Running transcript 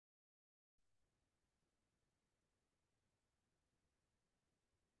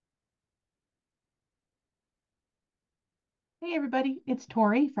Hey everybody, it's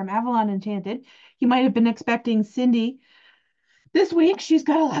Tori from Avalon Enchanted. You might have been expecting Cindy this week. She's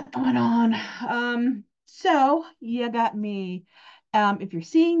got a lot going on. So you got me. If you're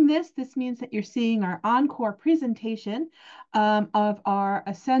seeing this, this means that you're seeing our encore presentation of our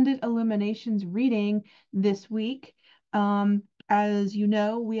Ascended Illuminations reading this week. As you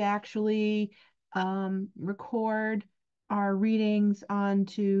know, we actually record our readings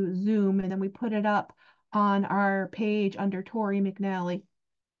onto Zoom and then we put it up on our page under Tori McNally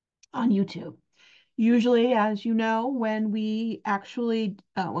on YouTube. Usually, as you know, when we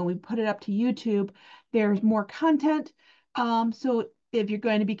put it up to YouTube, there's more content. So if you're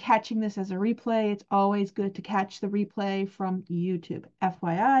going to be catching this as a replay, it's always good to catch the replay from YouTube.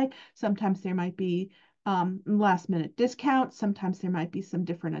 FYI, sometimes there might be last minute discounts. Sometimes there might be some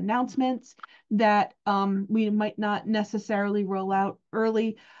different announcements that we might not necessarily roll out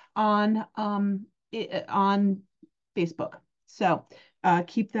early on Facebook. So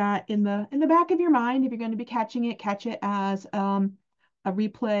keep that in the back of your mind. If you're going to be catching it, catch it as a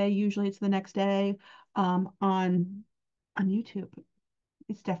replay. Usually it's the next day on YouTube.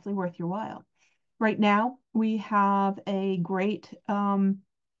 It's definitely worth your while. Right now, we have a great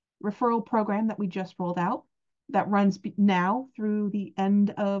referral program that we just rolled out that runs now through the end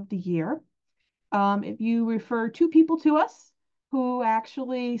of the year. If you refer two people to us who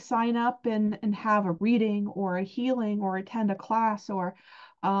actually sign up and have a reading or a healing or attend a class or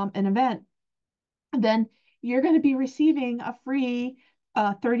an event, then you're going to be receiving a free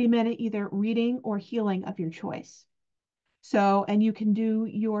 30-minute either reading or healing of your choice. So, and you can do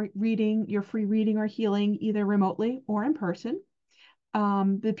your reading, your free reading or healing either remotely or in person.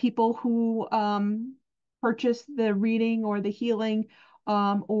 The people who purchase the reading or the healing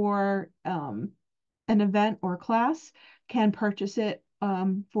or an event or class can purchase it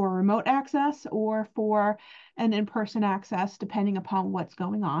for remote access or for an in-person access, depending upon what's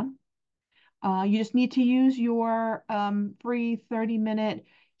going on. You just need to use your free 30-minute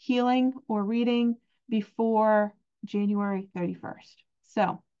healing or reading before January 31st.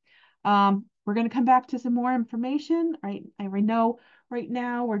 So we're going to come back to some more information. Right, I know right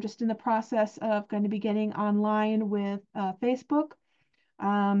now we're just in the process of going to be getting online with Facebook.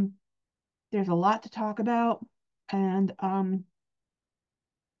 Um, there's a lot to talk about, and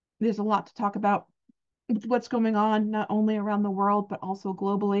there's a lot to talk about with what's going on, not only around the world, but also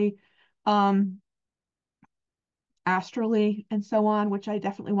globally, um, astrally, and so on, which I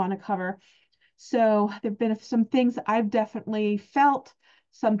definitely want to cover. So there have been some things I've definitely felt,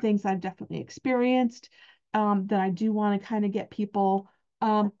 some things I've definitely experienced that I do want to kind of get people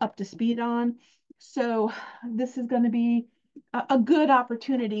up to speed on. So this is going to be a good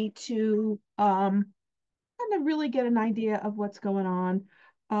opportunity to kind of really get an idea of what's going on.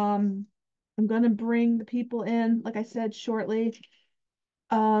 Um, I'm going to bring the people in, like I said, shortly.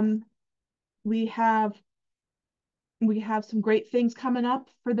 Um, we have we have some great things coming up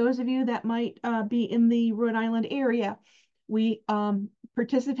for those of you that might be in the Rhode Island area. We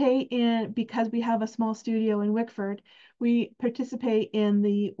participate in, because we have a small studio in Wickford, we participate in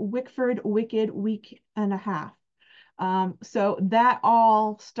the Wickford Wicked Week and a Half. So that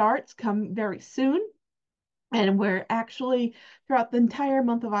all starts come very soon. And we're actually, throughout the entire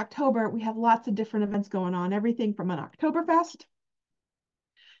month of October, we have lots of different events going on, everything from an Oktoberfest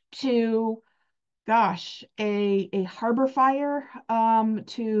to, gosh, a harbor fire,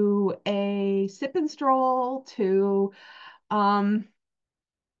 to a sip and stroll, to um,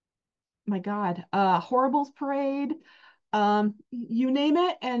 my God, Horribles Parade, you name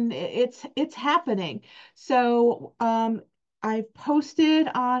it, and it's happening. So I've posted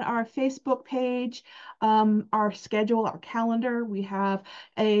on our Facebook page our schedule, our calendar. We have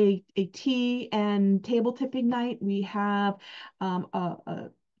a tea and table tipping night. We have a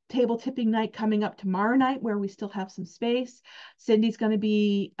table tipping night coming up tomorrow night where we still have some space. Cindy's going to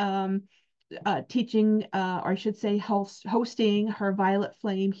be teaching, or I should say, hosting her Violet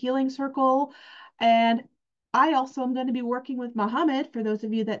Flame Healing Circle. And I also am going to be working with Muhammad. For those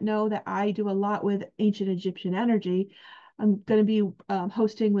of you that know that I do a lot with ancient Egyptian energy, I'm going to be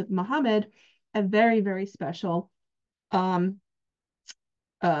hosting with Muhammad a very, very special um,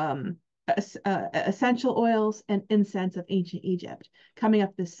 um, essential oils and incense of ancient Egypt coming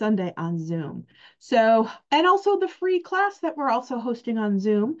up this Sunday on Zoom. So, and also the free class that we're also hosting on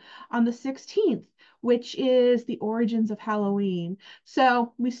Zoom on the 16th, which is the origins of Halloween.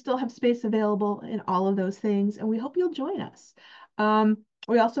 So we still have space available in all of those things, and we hope you'll join us.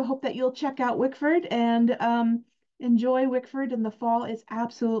 We also hope that you'll check out Wickford and enjoy Wickford in the fall. It's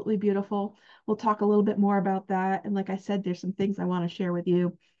absolutely beautiful. We'll talk a little bit more about that. And like I said, there's some things I want to share with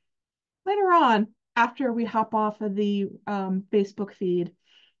you later on. after we hop off of the Facebook feed.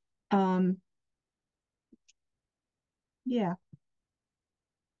 Um, yeah,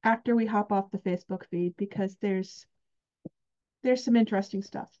 after we hop off the Facebook feed because there's some interesting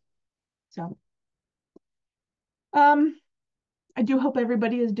stuff. So, um, I do hope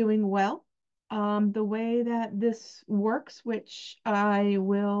everybody is doing well. The way that this works, which I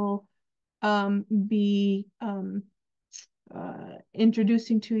will be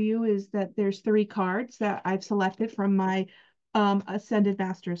introducing to you, is that there's three cards that I've selected from my Ascended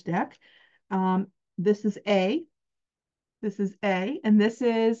Masters deck. Um, this is A, this is A, and this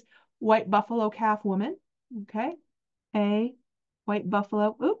is White Buffalo Calf Woman. Okay, A, White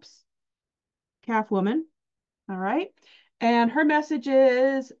Buffalo, oops, Calf Woman. All right. And her message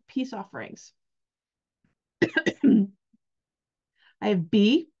is peace offerings. I have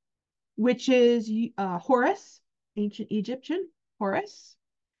B, which is Horus, ancient Egyptian Horus.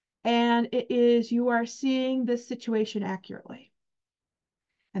 And it is you are seeing this situation accurately.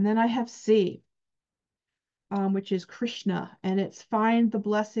 And then I have C, which is Krishna, and it's find the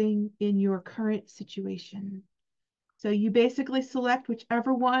blessing in your current situation. So you basically select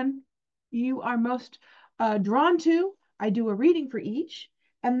whichever one you are most drawn to. I do a reading for each,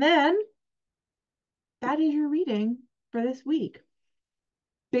 and then that is your reading for this week.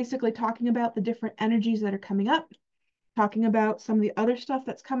 Basically, talking about the different energies that are coming up, talking about some of the other stuff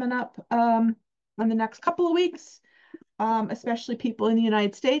that's coming up in the next couple of weeks, especially people in the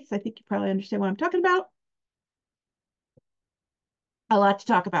United States. I think you probably understand what I'm talking about. A lot to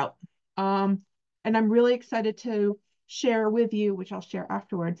talk about. And I'm really excited to share with you, which I'll share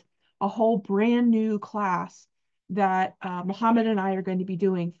afterwards, a whole brand new class that Muhammad and I are going to be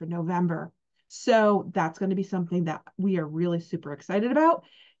doing for November. So that's going to be something that we are really super excited about.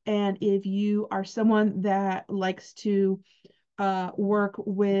 And if you are someone that likes to work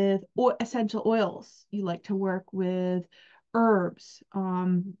with essential oils, you like to work with herbs,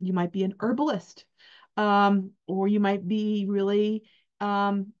 you might be an herbalist, or you might be really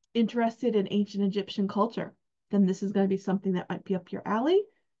interested in ancient Egyptian culture, then this is going to be something that might be up your alley.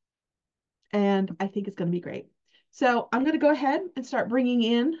 And I think it's going to be great. So I'm going to go ahead and start bringing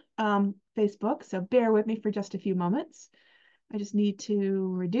in Facebook. So bear with me for just a few moments. I just need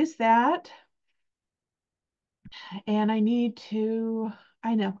to reduce that. And I need to,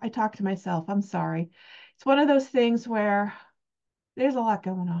 I know, I talk to myself. I'm sorry. It's one of those things where there's a lot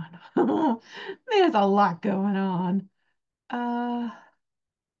going on. There's a lot going on. Uh,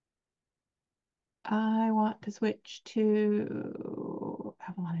 I want to switch to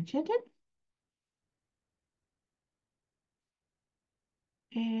Avalon Enchanted.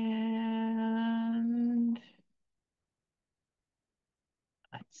 And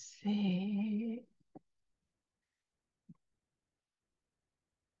let's see.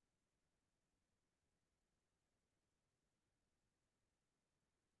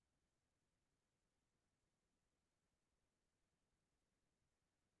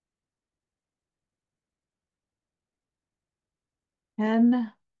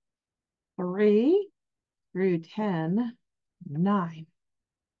 Ten, 3 through 10, 9.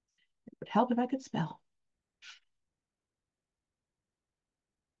 It would help if I could spell.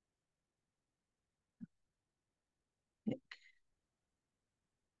 Pick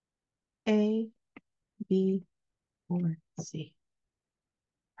A, B, or C.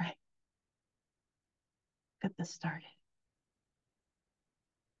 All right, get this started.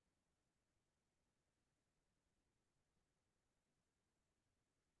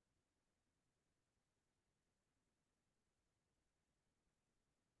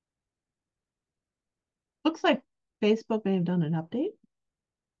 Looks like Facebook may have done an update.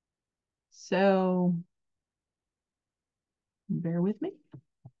 So bear with me.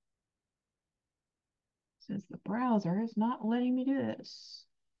 Says the browser is not letting me do this.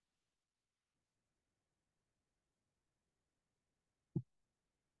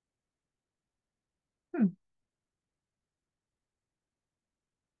 Hmm.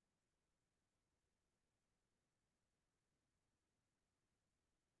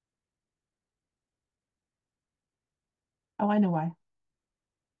 Oh, I know why.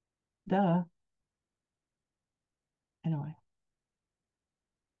 Duh. I know why.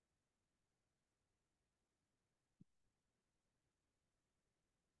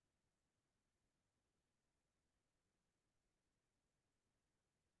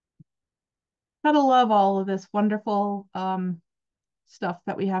 Gotta love all of this wonderful stuff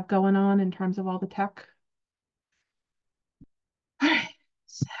that we have going on in terms of all the tech. All right.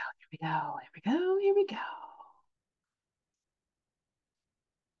 So here we go. Here we go. Here we go.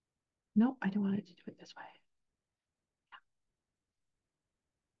 Nope, I don't want it to do it this way.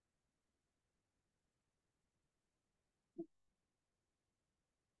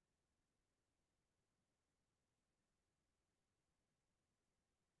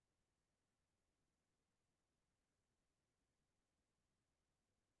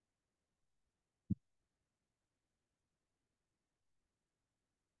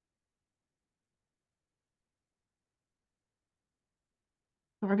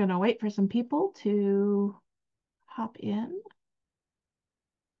 We're going to wait for some people to hop in.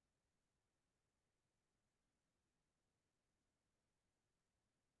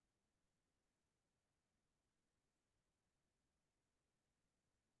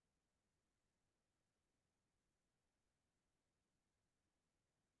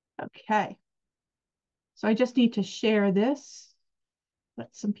 Okay. So I just need to share this.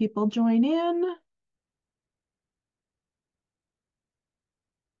 Let some people join in.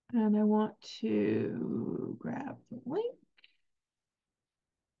 And I want to grab the link.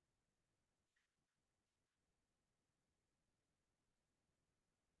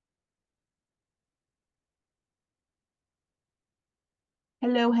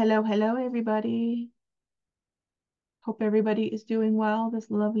 Hello, hello, hello, everybody. Hope everybody is doing well this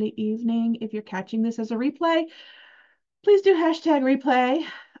lovely evening. If you're catching this as a replay, please do hashtag replay.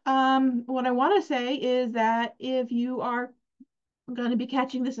 What I want to say is that if you are going to be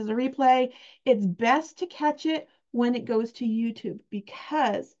catching this as a replay, it's best to catch it when it goes to YouTube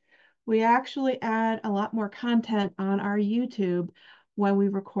because we actually add a lot more content on our YouTube when we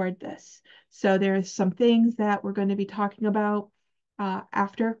record this. So there's some things that we're going to be talking about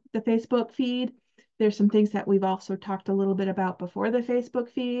after the Facebook feed. There's some things that we've also talked a little bit about before the Facebook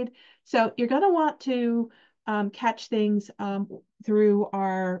feed. So you're going to want to catch things through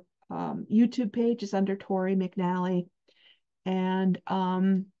our YouTube page is under Tori McNally. And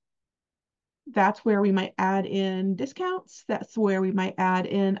that's where we might add in discounts. That's where we might add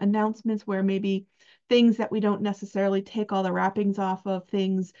in announcements where maybe things that we don't necessarily take all the wrappings off of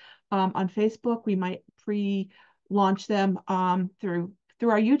things on Facebook, we might pre-launch them through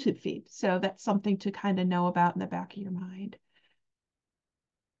our YouTube feed. So that's something to kind of know about in the back of your mind.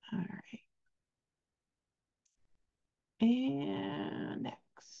 All right. And next.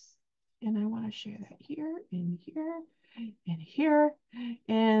 And I want to share that here and here and here.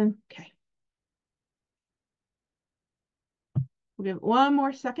 And okay. We'll give it one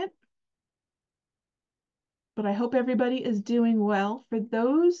more second. But I hope everybody is doing well. For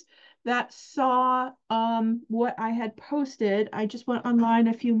those that saw what I had posted, I just went online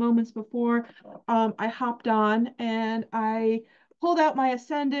a few moments before I hopped on and I pulled out my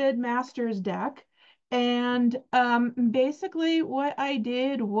Ascended Masters deck. And basically what I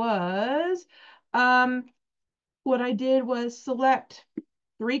did was select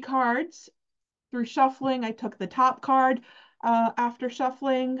 3 cards through shuffling. I took the top card after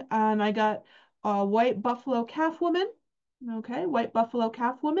shuffling, and I got a white buffalo calf woman. Okay, white buffalo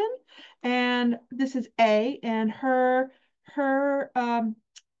calf woman, and this is A, and her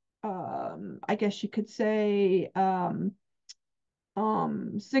I guess you could say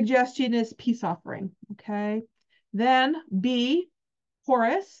suggestion is peace offering. Okay, then B,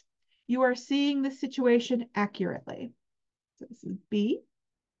 Horus, you are seeing the situation accurately. So this is B.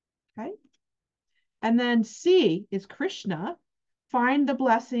 Okay. And then C is Krishna. Find the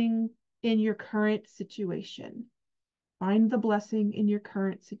blessing in your current situation. Find the blessing in your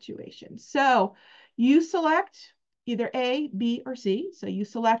current situation. So you select either A, B, or C. So you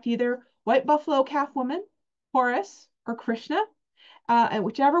select either white buffalo calf woman, Horus, or Krishna, and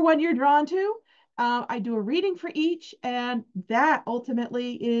whichever one you're drawn to. I do a reading for each, and that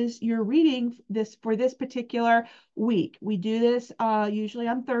ultimately is your reading for this particular week. We do this usually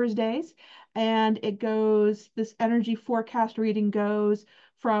on Thursdays, and this energy forecast reading goes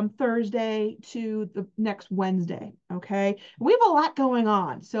from Thursday to the next Wednesday. Okay, we have a lot going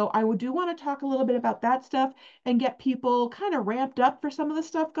on, so I do want to talk a little bit about that stuff and get people kind of ramped up for some of the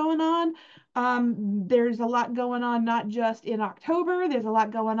stuff going on. There's a lot going on, not just in October, there's a lot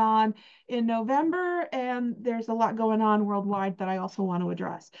going on in November, and there's a lot going on worldwide that I also want to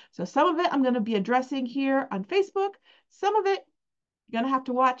address. So some of it I'm going to be addressing here on Facebook. Some of it you're going to have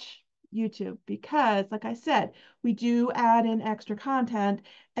to watch YouTube because, like I said, we do add in extra content,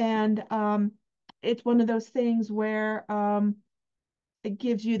 and it's one of those things where it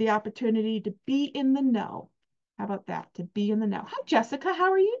gives you the opportunity to be in the know. How about that? To be in the know. Hi, Jessica.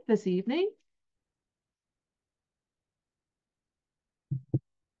 How are you this evening?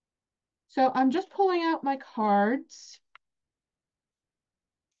 So I'm just pulling out my cards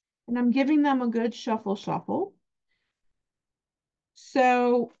and I'm giving them a good shuffle.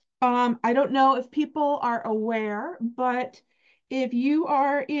 So I don't know if people are aware, but if you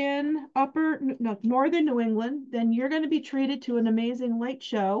are in northern New England, then you're going to be treated to an amazing light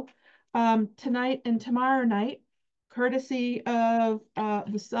show tonight and tomorrow night, courtesy of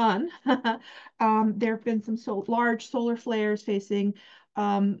the sun. There have been some large solar flares facing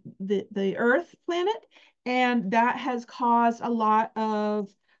the Earth planet, and that has caused a lot of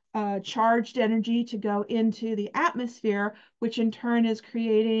charged energy to go into the atmosphere, which in turn is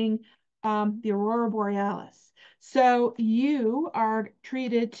creating the aurora borealis. So you are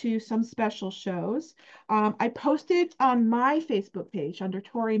treated to some special shows. I posted on my Facebook page under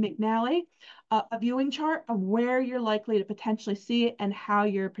Tori McNally a viewing chart of where you're likely to potentially see it and how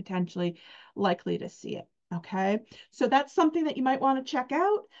you're potentially likely to see it. Okay, so that's something that you might want to check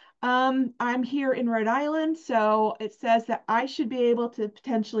out. I'm here in Rhode Island, so it says that I should be able to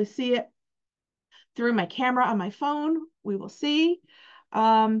potentially see it through my camera on my phone. We will see.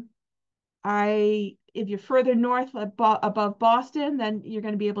 Um, if you're further north above Boston, then you're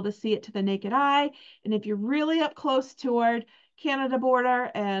going to be able to see it to the naked eye. And if you're really up close toward Canada border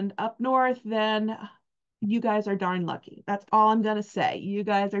and up north, then you guys are darn lucky. That's all I'm going to say. You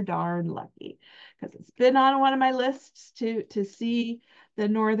guys are darn lucky because it's been on one of my lists to see the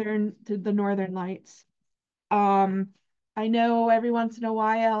northern lights. Um, I know every once in a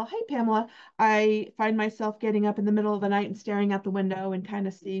while, hey Pamela, I find myself getting up in the middle of the night and staring out the window and kind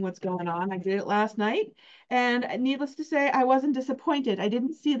of seeing what's going on. I did it last night, and needless to say, I wasn't disappointed. I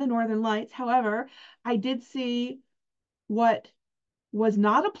didn't see the northern lights. However, I did see what was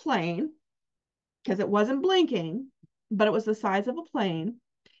not a plane because it wasn't blinking, but it was the size of a plane.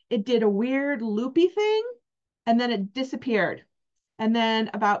 It did a weird loopy thing and then it disappeared. And then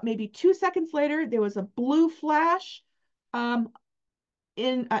about maybe 2 seconds later, there was a blue flash um,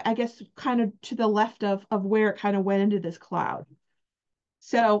 in, I guess, kind of to the left of where it kind of went into this cloud.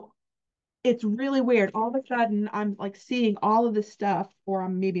 So it's really weird. All of a sudden, I'm like seeing all of this stuff, or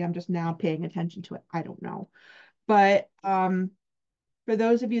maybe I'm just now paying attention to it. I don't know. But for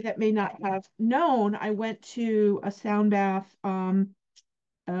those of you that may not have known, I went to a sound bath, a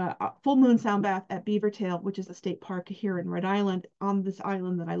full moon sound bath at Beavertail, which is a state park here in Rhode Island, on this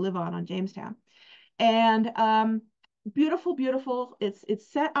island that I live on Jamestown. And beautiful, beautiful. It's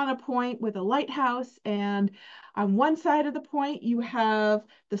set on a point with a lighthouse, and on one side of the point you have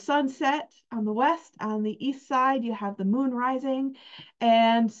the sunset on the west. On the east side you have the moon rising,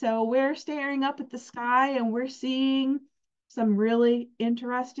 and so we're staring up at the sky and we're seeing some really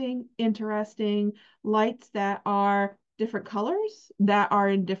interesting lights that are different colors, that are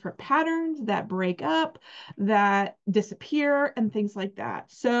in different patterns, that break up, that disappear, and things like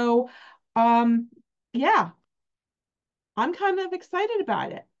that. So um yeah, I'm kind of excited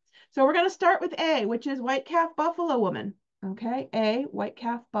about it. So we're going to start with A, which is white calf buffalo woman. Okay, A, white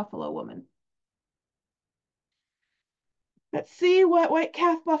calf buffalo woman. Let's see what white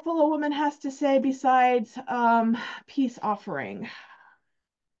calf buffalo woman has to say besides peace offering.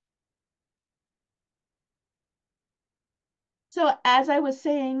 So as I was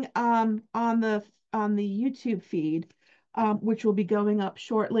saying on the YouTube feed, which will be going up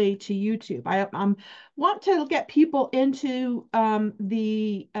shortly to YouTube, I want to get people into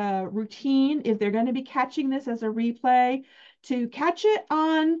the routine if they're going to be catching this as a replay, to catch it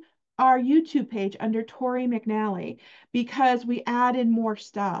on our YouTube page under Tori McNally, because we add in more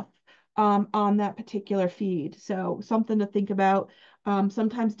stuff on that particular feed. So something to think about.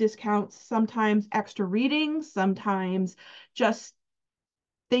 Sometimes discounts, sometimes extra readings, sometimes just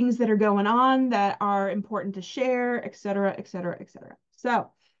things that are going on that are important to share, et cetera, et cetera, et cetera. So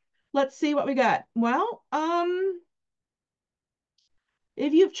let's see what we got. Well,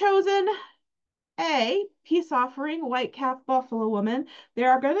 if you've chosen A, peace offering, white calf buffalo woman, there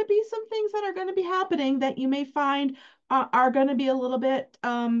are going to be some things that are going to be happening that you may find are going to be a little bit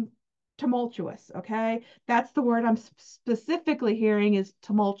tumultuous. Okay, that's the word I'm specifically hearing, is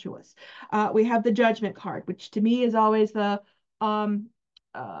tumultuous. We have the judgment card, which to me is always the um,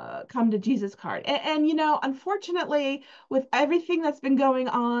 come to Jesus card. And you know, unfortunately, with everything that's been going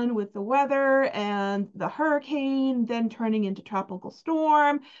on with the weather and the hurricane then turning into tropical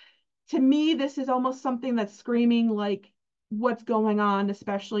storm, to me, this is almost something that's screaming like what's going on,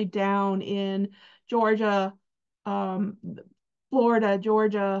 especially down in Georgia, um, Florida,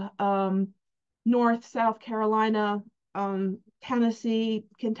 Georgia, North, South Carolina, Tennessee,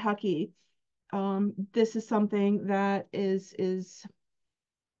 Kentucky. This is something that is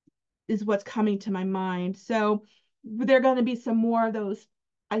what's coming to my mind. So there are going to be some more of those,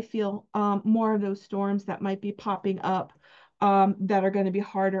 I feel, more of those storms that might be popping up, that are going to be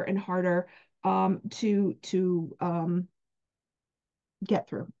harder and harder to get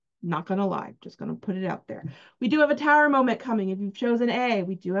through. Not going to lie, just going to put it out there. We do have a tower moment coming. If you've chosen A,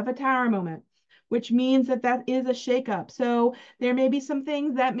 we do have a tower moment, which means that that is a shakeup. So there may be some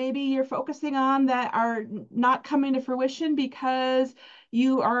things that maybe you're focusing on that are not coming to fruition because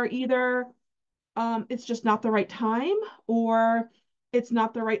you are either it's just not the right time, or it's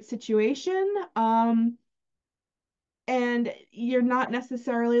not the right situation. and you're not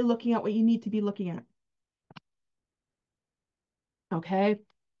necessarily looking at what you need to be looking at. Okay.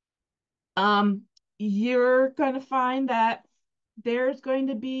 Um, you're going to find that there's going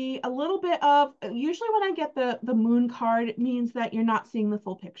to be a little bit of, usually when I get the moon card, it means that you're not seeing the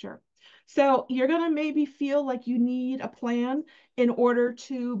full picture. So you're going to maybe feel like you need a plan in order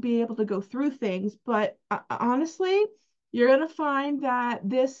to be able to go through things. But honestly, you're going to find that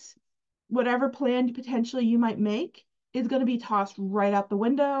this, whatever plan potentially you might make, is going to be tossed right out the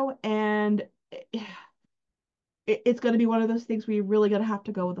window. And it's going to be one of those things where you're really going to have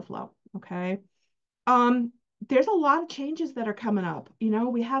to go with the flow. Okay. Um, there's a lot of changes that are coming up.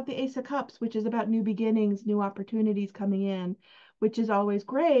 We have the Ace of Cups, which is about new beginnings, new opportunities coming in, which is always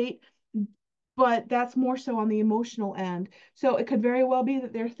great, but that's more so on the emotional end. So it could very well be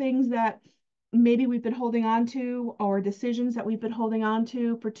that there are things that maybe we've been holding on to, or decisions that we've been holding on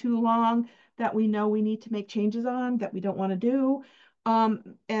to for too long, that we know we need to make changes on, that we don't want to do.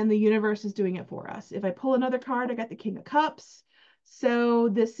 And the universe is doing it for us. If I pull another card, I got the King of Cups. So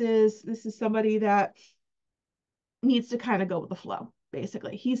this is somebody that needs to kind of go with the flow,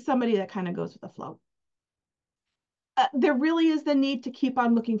 basically. He's somebody that kind of goes with the flow. There really is the need to keep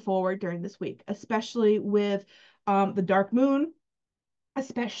on looking forward during this week, especially with the dark moon,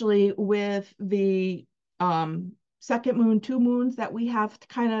 especially with the second moon, two moons that we have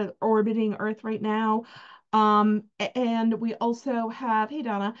kind of orbiting Earth right now. And we also have, hey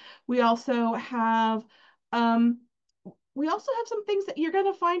Donna, we also have um, we also have some things that you're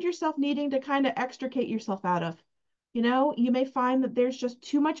going to find yourself needing to kind of extricate yourself out of. You may find that there's just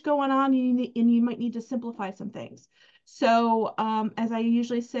too much going on, and you might need to simplify some things. So, as I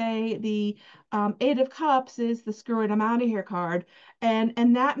usually say, the Eight of Cups is the screw it, I'm out of here card.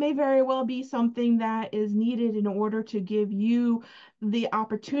 And that may very well be something that is needed in order to give you the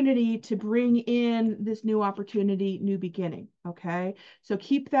opportunity to bring in this new opportunity, new beginning. Okay. So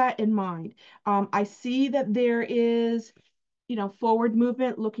keep that in mind. I see that there is forward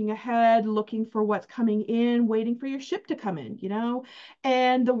movement, looking ahead, looking for what's coming in, waiting for your ship to come in,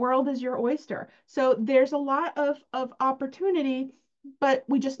 and the world is your oyster. So there's a lot of opportunity, but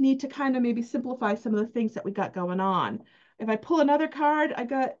we just need to kind of maybe simplify some of the things that we got going on. If I pull another card, I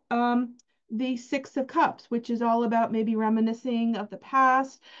got the Six of Cups, which is all about maybe reminiscing of the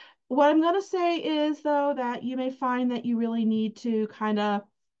past. What I'm going to say is, though, that you may find that you really need to kind of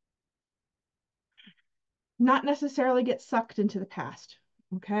not necessarily get sucked into the past.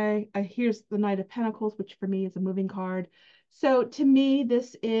 Okay. Here's the Knight of Pentacles, which for me is a moving card. So to me,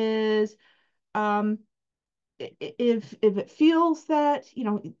 this is um, if it feels that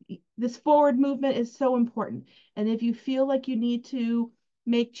this forward movement is so important, and if you feel like you need to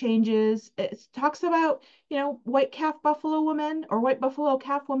make changes, it talks about white calf buffalo woman, or white buffalo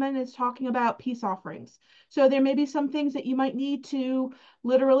calf woman is talking about peace offerings. So there may be some things that you might need to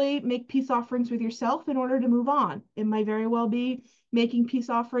literally make peace offerings with yourself in order to move on. It might very well be making peace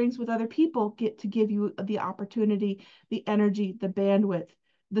offerings with other people, get to give you the opportunity, the energy, the bandwidth,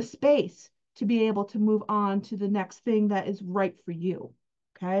 the space to be able to move on to the next thing that is right for you.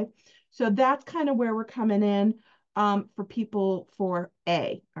 Okay. So that's kind of where we're coming in for people for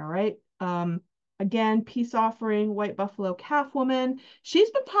A. All right. Again, peace offering, white buffalo calf woman. She's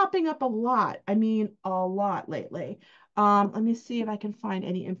been popping up a lot. I mean, a lot lately. Let me see if I can find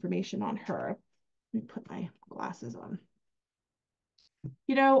any information on her. Let me put my glasses on.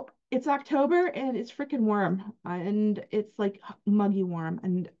 It's October and it's freaking warm, and it's like muggy warm,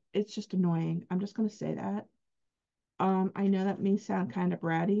 and it's just annoying. I'm just gonna say that. I know that may sound kind of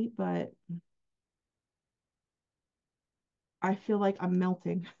bratty, but I feel like I'm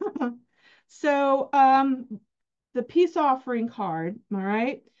melting. So, the peace offering card, all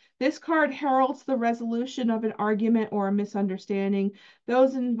right? This card heralds the resolution of an argument or a misunderstanding.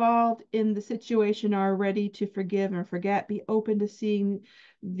 Those involved in the situation are ready to forgive and forget, be open to seeing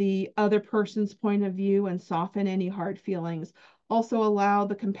the other person's point of view and soften any hard feelings. Also allow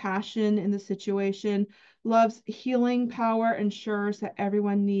the compassion in the situation. Love's healing power ensures that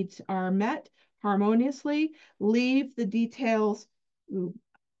everyone needs are met harmoniously. Leave the details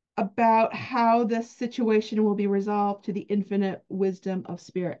about how this situation will be resolved to the infinite wisdom of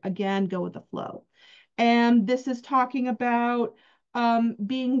spirit. Again, go with the flow. And this is talking about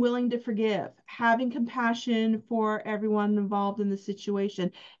being willing to forgive, having compassion for everyone involved in the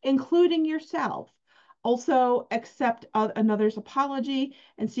situation, including yourself. Also, accept another's apology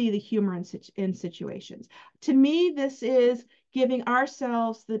and see the humor in situations. To me, this is giving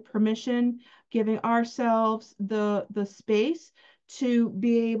ourselves the permission, giving ourselves the space to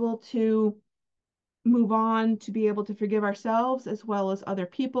be able to move on, to be able to forgive ourselves as well as other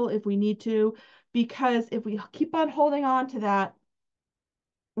people if we need to because if we keep on holding on to that,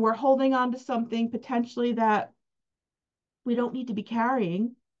 we're holding on to something potentially that we don't need to be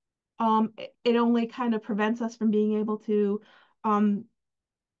carrying. It only kind of prevents us from being able to um,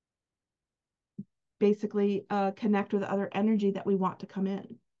 basically connect with other energy that we want to come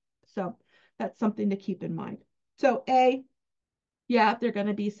in. So that's something to keep in mind. So yeah, there are going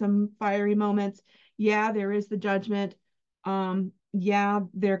to be some fiery moments. Yeah, there is the judgment. Yeah,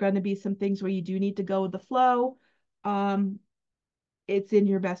 there are going to be some things where you do need to go with the flow. Um, it's in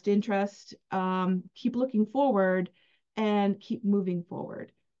your best interest. Keep looking forward and keep moving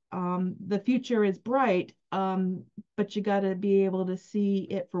forward. The future is bright, but you got to be able to see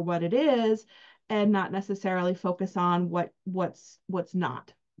it for what it is and not necessarily focus on what's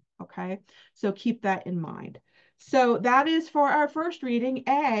not. Okay, so keep that in mind. So that is for our first reading,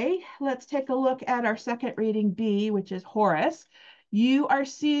 A. Let's take a look at our second reading, B, which is Horus. You are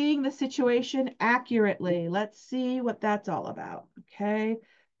seeing the situation accurately. Let's see what that's all about. Okay,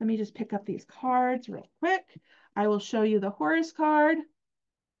 let me just pick up these cards real quick. I will show you the Horus card.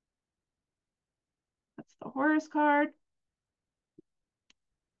 That's the Horus card.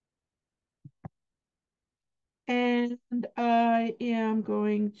 And I am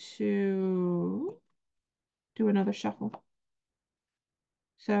going to do another shuffle.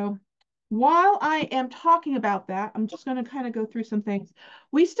 So while I am talking about that, I'm just going to kind of go through some things.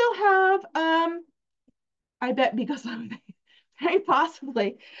 We still have, I bet because I'm very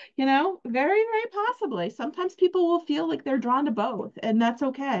possibly, very possibly. Sometimes people will feel like they're drawn to both, and that's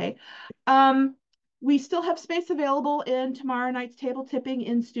okay. Um, we still have space available in tomorrow night's table tipping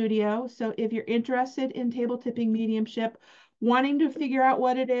in studio. So if you're interested in table tipping mediumship, wanting to figure out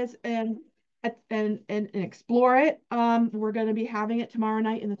what it is and explore it, we're going to be having it tomorrow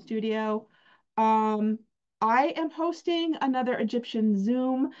night in the studio. Um, I am hosting another Egyptian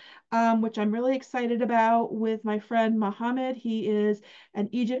Zoom, which I'm really excited about with my friend Mohammed. He is an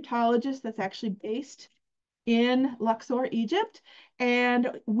Egyptologist that's actually based in Luxor, Egypt.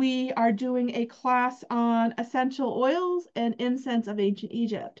 And we are doing a class on essential oils and incense of ancient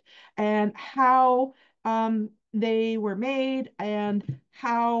Egypt and how they were made and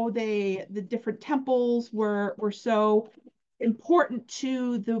how the different temples were so important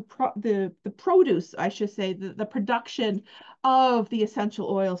to the produce, I should say, the production of the essential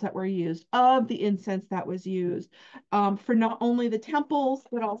oils that were used, of the incense that was used, for not only the temples,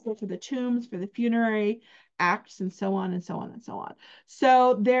 but also for the tombs, for the funerary acts, and so on and so on and so on.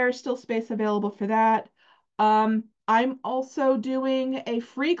 So there's still space available for that. I'm also doing a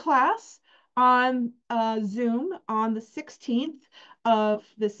free class on Zoom on the 16th of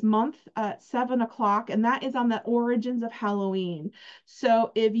this month at 7 o'clock, and that is on the origins of Halloween.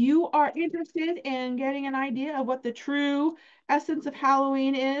 So if you are interested in getting an idea of what the true essence of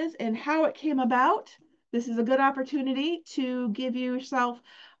Halloween is and how it came about, this is a good opportunity to give yourself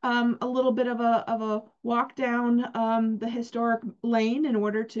a little bit of a walk down the historic lane in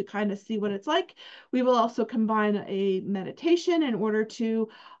order to kind of see what it's like. We will also combine a meditation in order to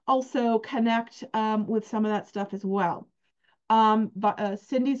also connect with some of that stuff as well. But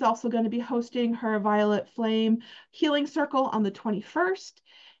Cindy's also going to be hosting her Violet Flame Healing Circle on the 21st.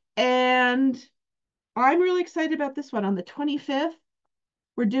 And I'm really excited about this one. On the 25th,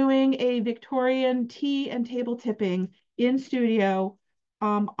 we're doing a Victorian tea and table tipping in studio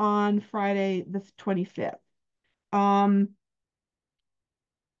on Friday the 25th. Um,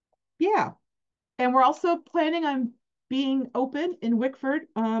 yeah. And we're also planning on being open in Wickford,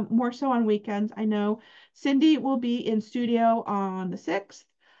 more so on weekends. I know Cindy will be in studio on the 6th.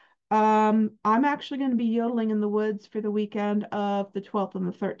 I'm actually going to be yodeling in the woods for the weekend of the 12th and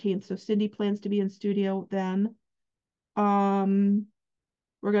the 13th. So Cindy plans to be in studio then. Um,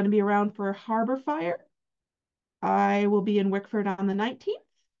 we're going to be around for Harbor Fire. I will be in Wickford on the 19th,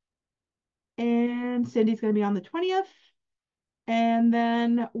 and Cindy's going to be on the 20th. And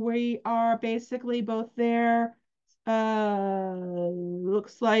then we are basically both there.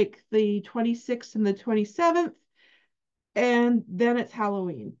 Looks like the 26th and the 27th. And then it's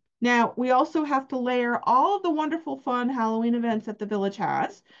Halloween. Now, we also have to layer all of the wonderful, fun Halloween events that the village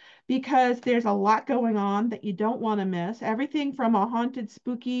has because there's a lot going on that you don't want to miss. Everything from a haunted,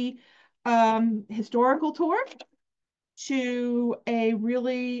 spooky historical tour to a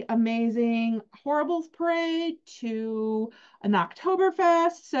really amazing Horribles parade to an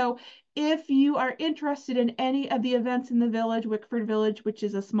Oktoberfest. So if you are interested in any of the events in the village, Wickford Village, which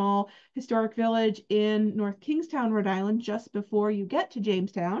is a small historic village in North Kingstown, Rhode Island, just before you get to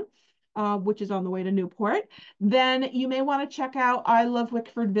Jamestown, which is on the way to Newport, then you may want to check out I Love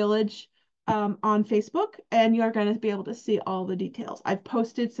Wickford Village on Facebook, and you're going to be able to see all the details. I've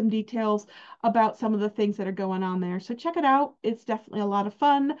posted some details about some of the things that are going on there. So check it out. It's definitely a lot of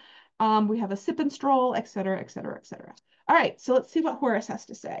fun. We have a sip and stroll, et cetera, et cetera, et cetera. All right, so let's see what Horace has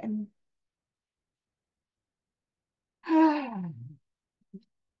to say.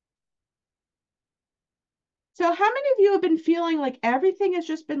 So how many of you have been feeling like everything has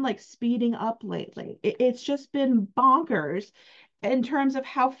just been like speeding up lately? It's just been bonkers in terms of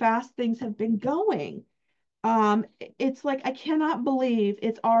how fast things have been going. It's like I cannot believe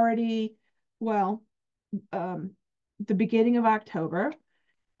it's already, well, um, the beginning of October,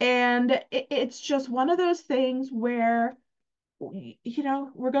 and it's just one of those things where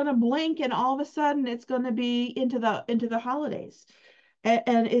we're gonna blink and all of a sudden it's gonna be into the holidays,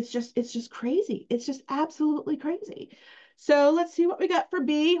 and it's just crazy. It's just absolutely crazy. So let's see what we got for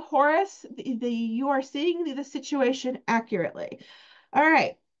B. Horace, you are seeing the situation accurately. All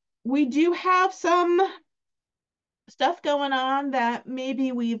right, we do have some stuff going on that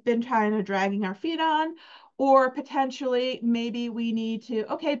maybe we've been kind of dragging our feet on, or potentially maybe we need to,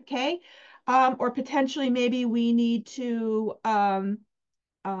 okay, or potentially maybe we need to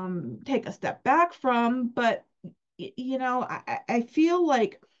take a step back from. But I feel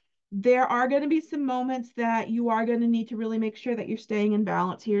like there are going to be some moments that you are going to need to really make sure that you're staying in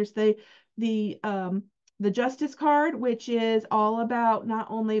balance. Here's the Justice card, which is all about not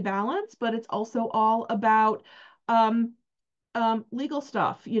only balance, but it's also all about um, legal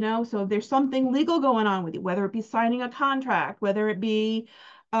stuff. So if there's something legal going on with you, whether it be signing a contract, whether it be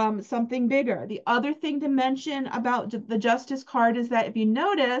something bigger. The other thing to mention about the Justice card is that if you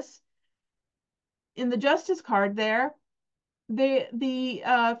notice in the Justice card there,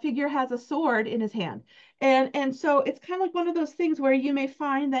 the figure has a sword in his hand, and so it's kind of like one of those things where you may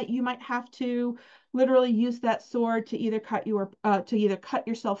find that you might have to literally use that sword to either cut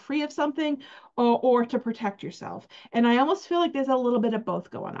yourself free of something, or to protect yourself. And I almost feel like there's a little bit of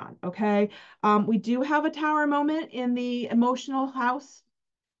both going on. Okay, we do have a tower moment in the emotional house,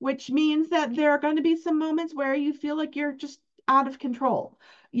 which means that there are going to be some moments where you feel like you're just out of control.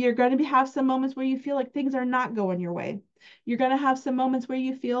 You're going to have some moments where you feel like things are not going your way. You're going to have some moments where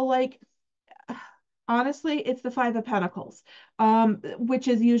you feel like, honestly, it's the Five of Pentacles, which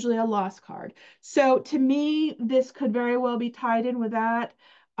is usually a loss card. So to me, this could very well be tied in with that.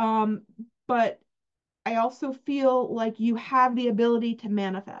 Um, but I also feel like you have the ability to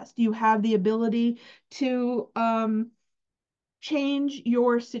manifest. You have the ability to change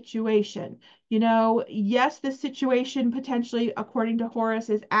your situation. Yes, the situation potentially, according to Horace,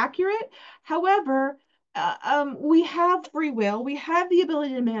 is accurate. However, we have free will, we have the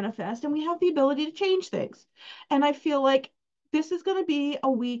ability to manifest, and we have the ability to change things. And I feel like this is going to be a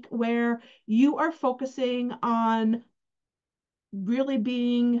week where you are focusing on really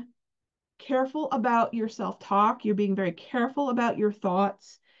being careful about your self-talk. You're being very careful about your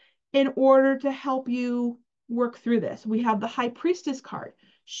thoughts in order to help you work through this. We have the High Priestess card.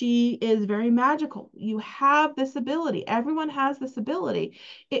 She is very magical. You have this ability. Everyone has this ability.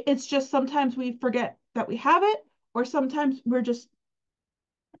 It's just sometimes we forget that we have it, or sometimes we're just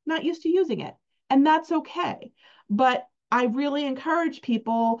not used to using it. And that's okay. But I really encourage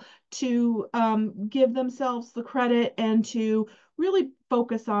people to give themselves the credit and to really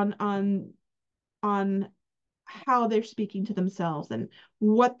focus on how they're speaking to themselves and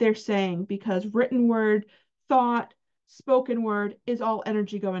what they're saying, because written word, thought, spoken word is all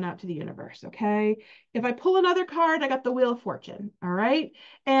energy going out to the universe. Okay, if I pull another card, I got the Wheel of Fortune. All right,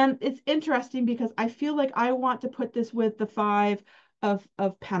 and it's interesting because I feel like I want to put this with the Five of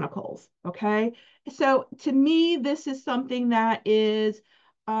Pentacles. Okay, so to me this is something that is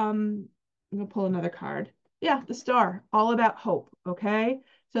I'm gonna pull another card. Yeah, the Star, all about hope. Okay,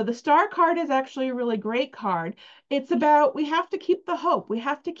 so the Star card is actually a really great card. It's about, we have to keep the hope. We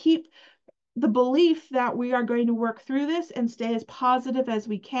have to keep the belief that we are going to work through this and stay as positive as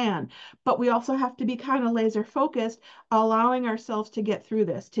we can. But we also have to be kind of laser focused, allowing ourselves to get through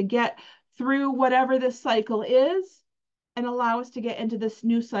this, to get through whatever this cycle is, and allow us to get into this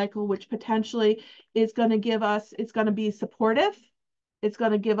new cycle, which potentially is going to give us, it's going to be supportive. It's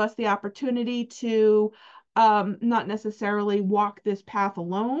going to give us the opportunity to not necessarily walk this path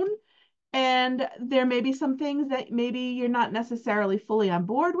alone. And there may be some things that maybe you're not necessarily fully on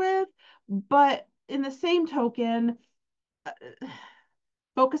board with, but in the same token,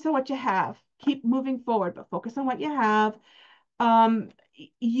 focus on what you have. Keep moving forward, but focus on what you have. Um,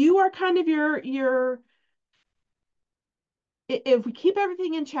 you are kind of your if we keep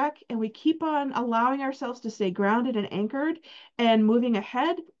everything in check and we keep on allowing ourselves to stay grounded and anchored and moving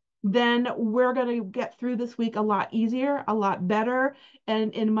ahead, then we're going to get through this week a lot easier, a lot better,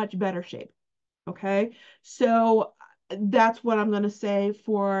 and in much better shape. Okay. So that's what I'm going to say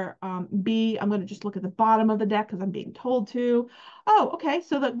for B. I'm going to just look at the bottom of the deck because I'm being told to. Oh, okay.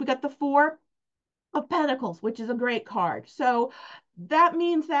 So that we got the Four of Pentacles, which is a great card. So that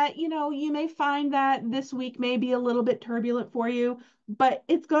means that, you may find that this week may be a little bit turbulent for you, but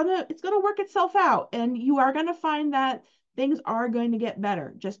it's gonna work itself out, and you are gonna find that things are going to get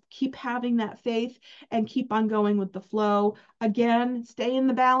better. Just keep having that faith and keep on going with the flow. Again, stay in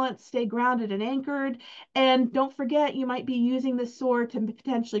the balance, stay grounded and anchored, and don't forget you might be using this sword to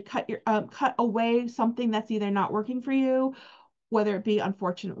potentially cut away something that's either not working for you, whether it be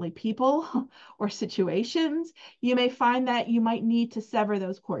unfortunately people or situations. You may find that you might need to sever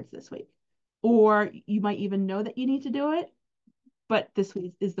those cords this week, or you might even know that you need to do it, but this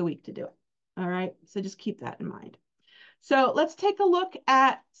week is the week to do it. All right. So just keep that in mind. So let's take a look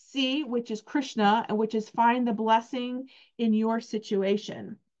at C, which is Krishna, and which is find the blessing in your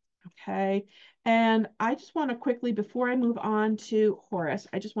situation. Okay. And I just want to quickly, before I move on to Horus,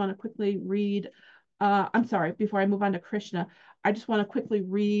 I just want to quickly read, I'm sorry, before I move on to Krishna, I just want to quickly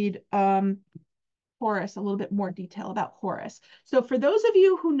read Horus, a little bit more detail about Horus. So for those of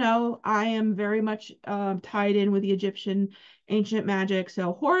you who know, I am very much tied in with the Egyptian ancient magic.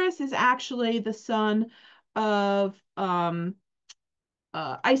 So Horus is actually the son of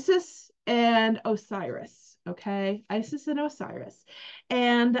Isis and Osiris. Okay, Isis and Osiris,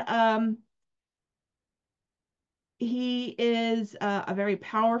 and he is a very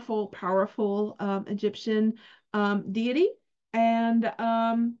powerful Egyptian deity,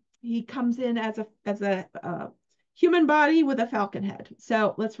 and he comes in as a human body with a falcon head.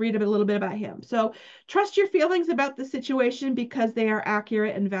 So let's read a little bit about him. So trust your feelings about the situation because they are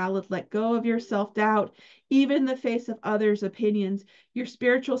accurate and valid. Let go of your self-doubt, even in the face of others' opinions. Your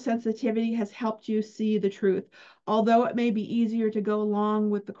spiritual sensitivity has helped you see the truth. Although it may be easier to go along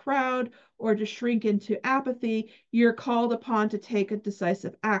with the crowd or to shrink into apathy, you're called upon to take a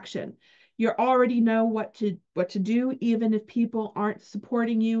decisive action. You already know what to do, even if people aren't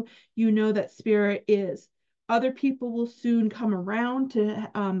supporting you. You know that spirit is. Other people will soon come around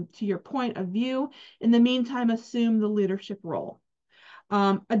to your point of view. In the meantime, assume the leadership role.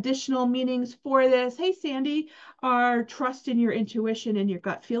 Additional meanings for this, hey Sandy, are trust in your intuition and your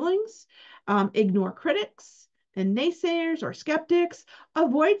gut feelings, ignore critics and naysayers or skeptics,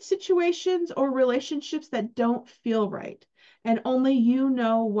 avoid situations or relationships that don't feel right, and only you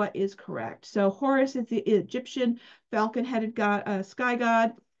know what is correct. So Horus is the Egyptian falcon-headed god, sky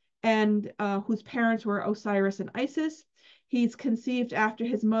god, and whose parents were Osiris and Isis. He's conceived after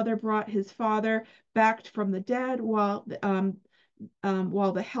his mother brought his father back from the dead while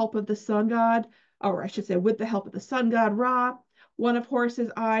the help of the sun god, or I should say, with the help of the sun god Ra, one of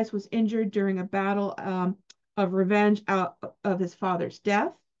Horus's eyes was injured during a battle of revenge out of his father's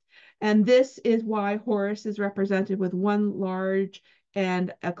death. And this is why Horus is represented with one large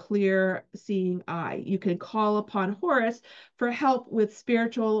and a clear seeing eye. You can call upon Horus for help with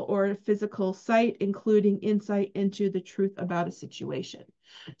spiritual or physical sight, including insight into the truth about a situation.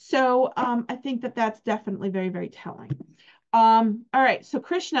 So I think that that's definitely very, very telling. All right, so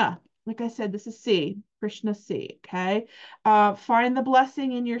Krishna, like I said, this is C, Krishna C, okay? Find the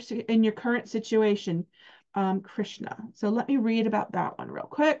blessing in your current situation, Krishna. So let me read about that one real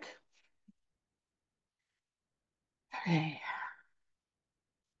quick. Okay.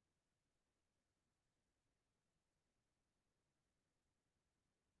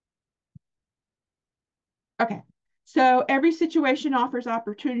 Okay. So every situation offers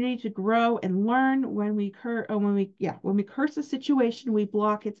opportunity to grow and learn. When we curse a situation, we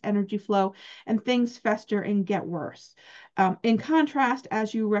block its energy flow and things fester and get worse. In contrast,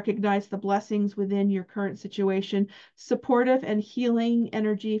 as you recognize the blessings within your current situation, supportive and healing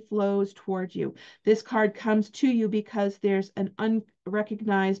energy flows towards you. This card comes to you because there's an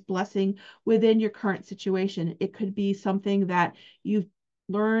unrecognized blessing within your current situation. It could be something that you've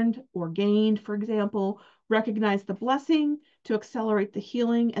learned or gained, for example. Recognize the blessing to accelerate the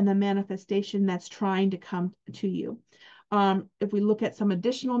healing and the manifestation that's trying to come to you. If we look at some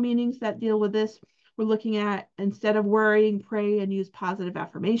additional meanings that deal with this, we're looking at, instead of worrying, pray and use positive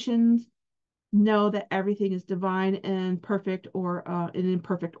affirmations. Know that everything is divine and perfect, or in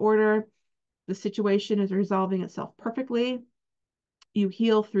perfect order. The situation is resolving itself perfectly. You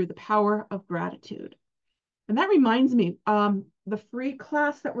heal through the power of gratitude. And that reminds me, the free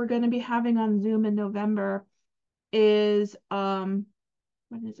class that we're going to be having on Zoom in November is when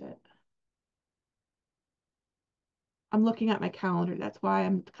is it? I'm looking at my calendar. That's why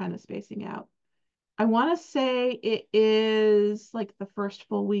I'm kind of spacing out. I want to say it is like the first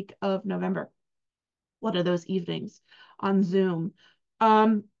full week of November. One of those evenings on Zoom.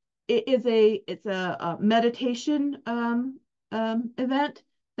 Um, it's a meditation event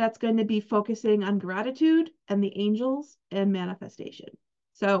that's going to be focusing on gratitude and the angels and manifestation.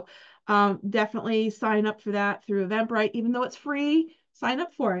 So definitely sign up for that through Eventbrite, even though it's free. Sign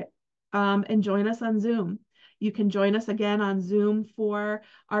up for it and join us on Zoom. You can join us again on Zoom for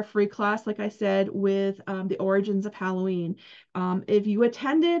our free class, like I said, with the origins of Halloween. If you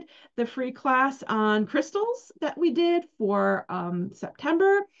attended the free class on crystals that we did for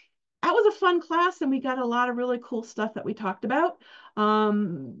September, that was a fun class and we got a lot of really cool stuff that we talked about.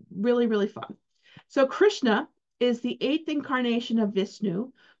 Really, really fun. So Krishna is the eighth incarnation of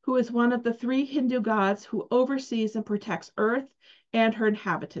Vishnu, who is one of the three Hindu gods who oversees and protects Earth and her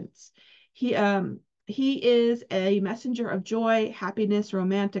inhabitants. He um, he is a messenger of joy, happiness,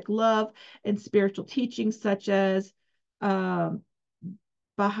 romantic love, and spiritual teachings such as um,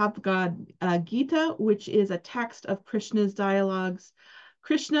 Bhagavad Gita, which is a text of Krishna's dialogues.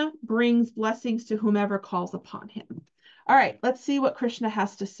 Krishna brings blessings to whomever calls upon him. All right, let's see what Krishna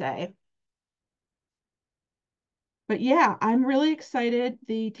has to say. But yeah, I'm really excited.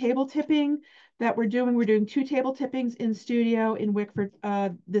 The table tipping that we're doing two table tippings in studio in Wickford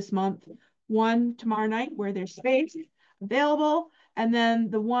this month. One tomorrow night where there's space available, and then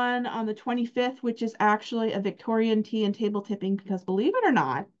the one on the 25th, which is actually a Victorian tea and table tipping, because believe it or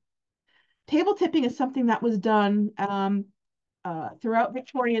not, table tipping is something that was done throughout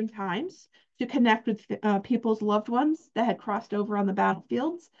Victorian times to connect with people's loved ones that had crossed over on the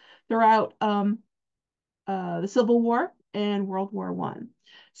battlefields throughout the Civil War and World War One.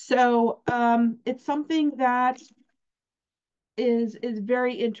 So it's something that is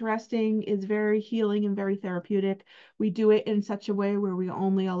very interesting, is very healing and very therapeutic. We do it in such a way where we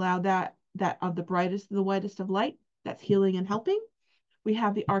only allow that of the brightest, the whitest of light, that's healing and helping. We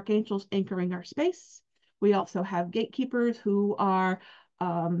have the archangels anchoring our space. We also have gatekeepers who are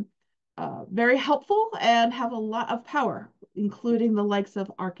um, very helpful and have a lot of power, including the likes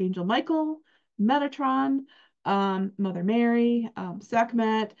of Archangel Michael, Metatron, Mother Mary,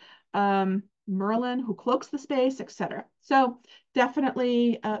 Sekhmet, Merlin, who cloaks the space, etc. So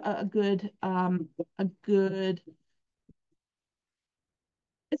definitely a good.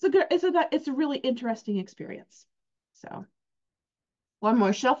 It's a really interesting experience. So one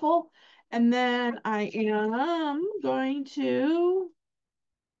more shuffle, and then I am going to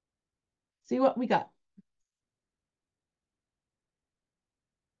see what we got.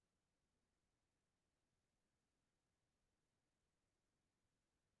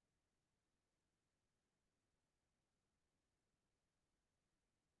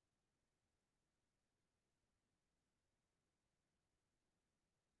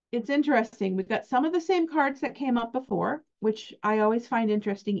 It's interesting. We've got some of the same cards that came up before, which I always find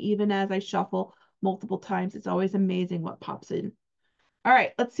interesting, even as I shuffle multiple times. It's always amazing what pops in. All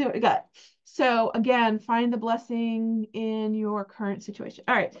right, let's see what we got. So again, find the blessing in your current situation.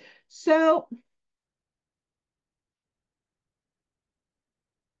 All right. So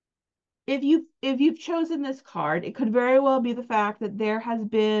if you've chosen this card, it could very well be the fact that there has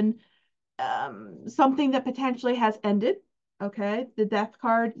been something that potentially has ended. Okay, the death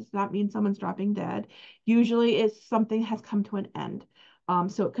card does not mean someone's dropping dead. Usually, it's something has come to an end.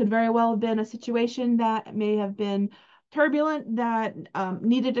 So it could very well have been a situation that may have been turbulent that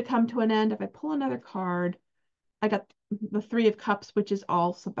needed to come to an end. If I pull another card, I got the Three of Cups, which is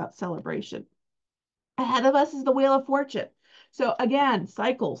all about celebration. Ahead of us is the Wheel of Fortune. So again,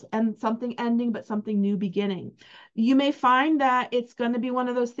 cycles and something ending, but something new beginning. You may find that it's going to be one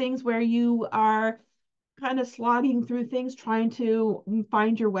of those things where you are kind of slogging through things, trying to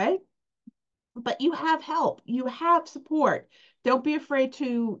find your way, but you have help, you have support. Don't be afraid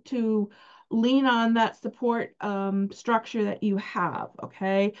to lean on that support structure that you have.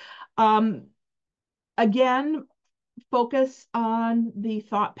 Okay. Um, again, focus on the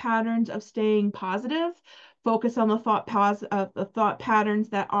thought patterns of staying positive. Focus on the the thought patterns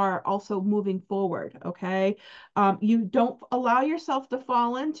that are also moving forward. Okay, you don't allow yourself to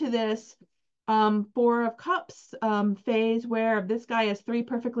fall into this Four of Cups phase where this guy has three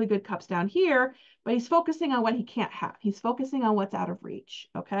perfectly good cups down here, but he's focusing on what he can't have. He's focusing on what's out of reach.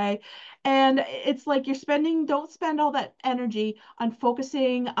 Okay, and it's like don't spend all that energy on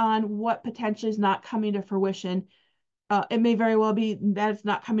focusing on what potentially is not coming to fruition. It may very well be that it's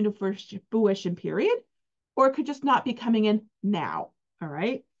not coming to fruition, period, or it could just not be coming in now. All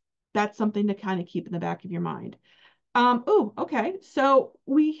right. That's something to kind of keep in the back of your mind. Oh, okay. So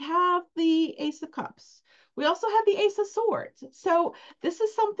we have the Ace of Cups, We also have the Ace of Swords. So this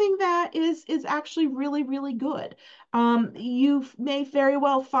is something that is actually really, really good. You may very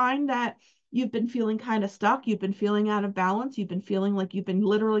well find that you've been feeling kind of stuck. You've been feeling out of balance. You've been feeling like you've been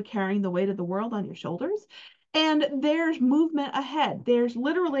literally carrying the weight of the world on your shoulders. And there's movement ahead. There's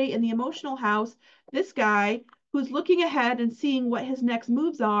literally in the emotional house, this guy who's looking ahead and seeing what his next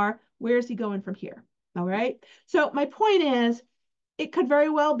moves are. Where is he going from here? All right. So my point is, it could very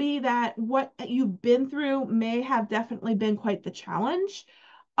well be that what you've been through may have definitely been quite the challenge.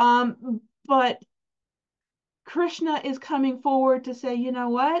 But Krishna is coming forward to say, you know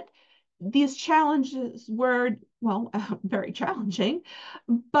what? These challenges were, well, very challenging.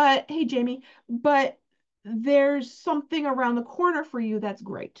 But hey, Jamie, but there's something around the corner for you that's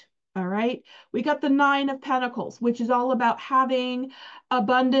great. All right. We got the Nine of Pentacles, which is all about having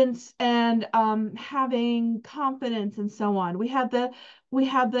abundance and having confidence and so on. We have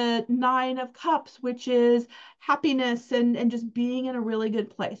the Nine of Cups, which is happiness and just being in a really good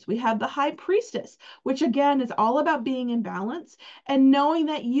place. We have the High Priestess, which again is all about being in balance and knowing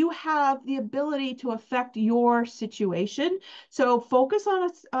that you have the ability to affect your situation. So focus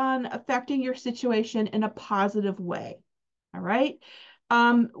on affecting your situation in a positive way. All right.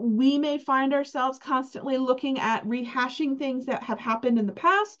 We may find ourselves constantly looking at rehashing things that have happened in the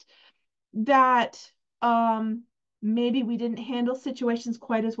past that maybe we didn't handle situations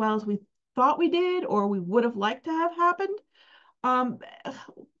quite as well as we thought we did or we would have liked to have happened. Um,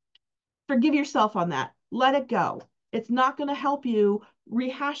 Forgive yourself on that. Let it go. It's not going to help you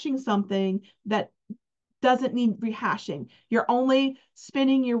rehashing something that doesn't need rehashing. You're only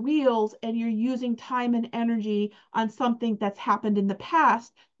spinning your wheels and you're using time and energy on something that's happened in the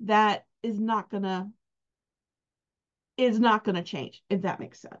past that is not gonna change, if that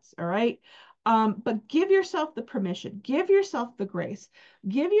makes sense. All right. But give yourself the permission, give yourself the grace,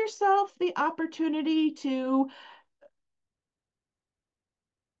 give yourself the opportunity to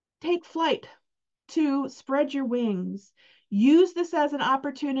take flight, to spread your wings. Use this as an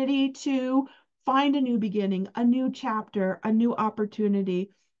opportunity to find a new beginning, a new chapter, a new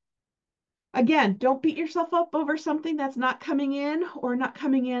opportunity. Again, don't beat yourself up over something that's not coming in or not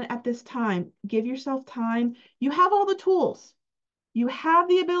coming in at this time. Give yourself time. You have all the tools. You have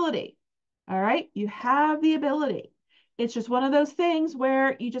the ability. All right. You have the ability. It's just one of those things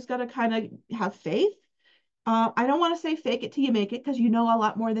where you just got to kind of have faith. I don't want to say fake it till you make it because you know a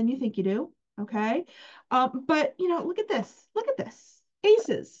lot more than you think you do. Okay. But, look at this. Look at this.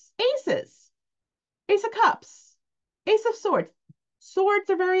 Aces, aces, Ace of Cups, Ace of Swords. Swords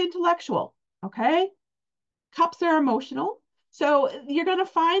are very intellectual. Okay. Cups are emotional. So you're going to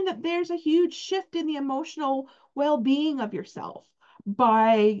find that there's a huge shift in the emotional well-being of yourself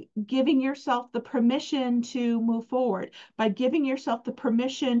by giving yourself the permission to move forward, by giving yourself the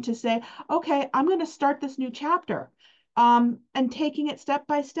permission to say, okay, I'm going to start this new chapter, and taking it step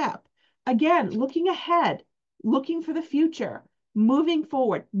by step. Again, looking ahead, looking for the future, moving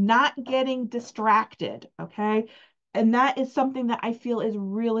forward, not getting distracted. Okay. And that is something that I feel is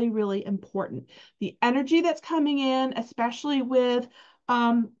really, really important. The energy that's coming in, especially with,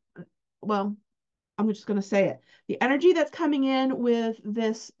 um, well, I'm just going to say it. The energy that's coming in with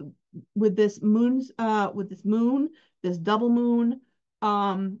this moon, this double moon,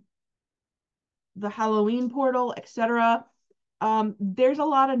 um, the Halloween portal, etc. There's a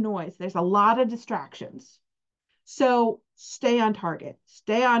lot of noise. There's a lot of distractions. So stay on target,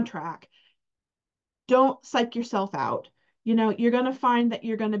 stay on track. Don't psych yourself out. You're going to find that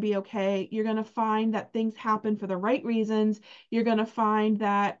you're going to be okay. You're going to find that things happen for the right reasons. You're going to find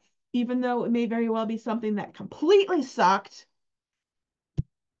that even though it may very well be something that completely sucked,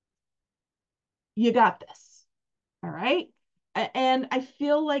 you got this. All right. And I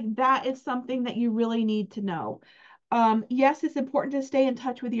feel like that is something that you really need to know. Yes, it's important to stay in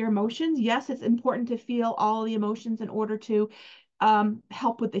touch with your emotions. Yes, it's important to feel all the emotions in order to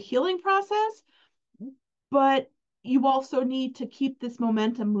help with the healing process. But you also need to keep this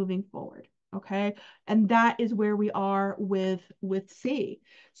momentum moving forward. Okay. And that is where we are with C.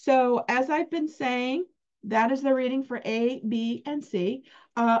 So as I've been saying, that is the reading for A, B, and C.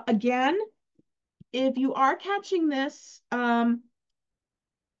 Again, if you are catching this, or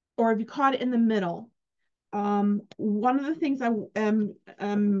if you caught it in the middle, one of the things I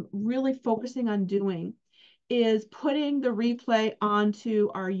am really focusing on doing is putting the replay onto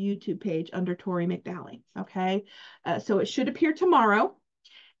our YouTube page under Tori McNally. Okay. So it should appear tomorrow.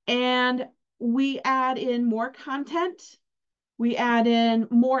 And we add in more content. We add in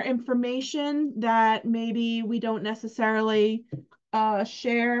more information that maybe we don't necessarily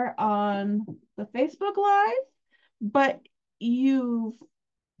share on the Facebook Live, but you've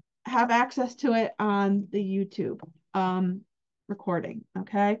have access to it on the YouTube recording,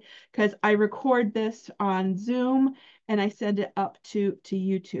 okay? Because I record this on Zoom and I send it up to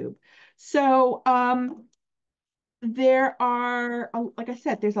YouTube. So there are, like I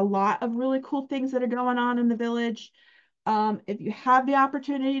said, there's a lot of really cool things that are going on in the village. If you have the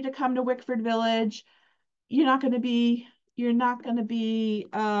opportunity to come to Wickford Village, you're not going to be you're not going to be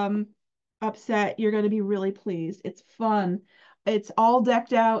upset. You're going to be really pleased. It's fun. It's all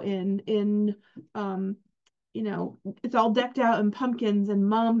decked out in um it's all decked out in pumpkins and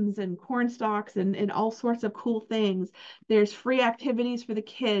mums and corn stalks and all sorts of cool things. There's free activities for the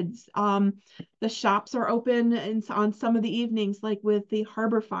kids. The shops are open on some of the evenings, like with the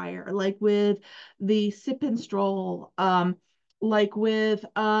Harbor Fire, like with the Sip and Stroll, like with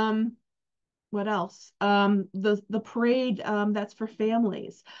what else? The parade that's for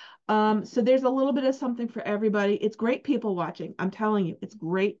families. So there's a little bit of something for everybody. It's great people watching. I'm telling you, it's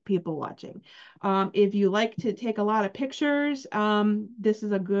great people watching. If you like to take a lot of pictures, this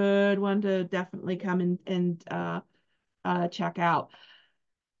is a good one to definitely come and check out.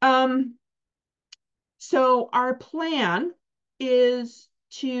 Um, so our plan is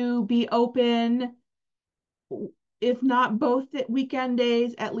to be open, if not both weekend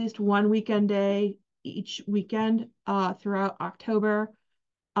days, at least one weekend day each weekend throughout October,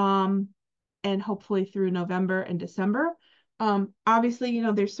 um, and hopefully through November and December. Obviously,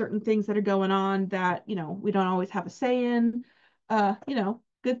 there's certain things that are going on that, we don't always have a say in.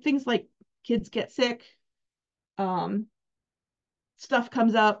 Good things like kids get sick, um, stuff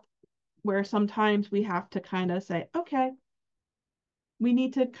comes up where sometimes we have to kind of say, okay, we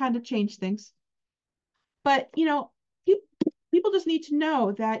need to kind of change things. But, pe- people just need to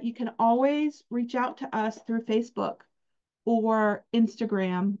know that you can always reach out to us through Facebook or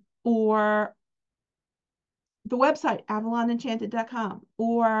Instagram or the website, avalonenchanted.com,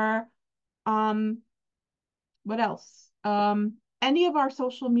 or um, what else? Any of our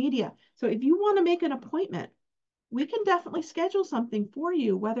social media. So if you want to make an appointment, we can definitely schedule something for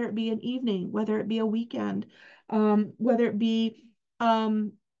you, whether it be an evening, whether it be a weekend, whether it be,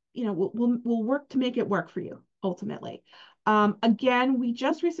 we'll work to make it work for you ultimately. Again, we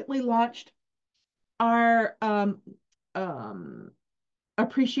just recently launched our um,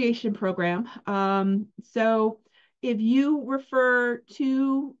 appreciation program. So if you refer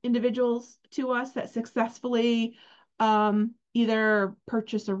two individuals to us that successfully either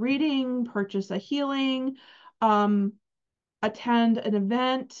purchase a reading, purchase a healing, um, attend an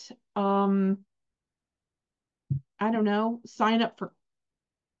event, I don't know, sign up for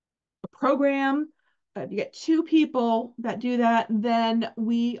a program, if you get two people that do that, then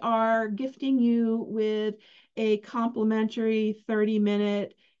we are gifting you with a complimentary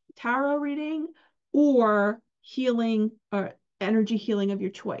 30-minute tarot reading or healing or energy healing of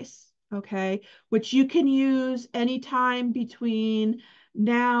your choice. Okay, which you can use anytime between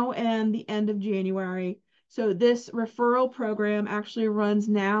now and the end of January. So this referral program actually runs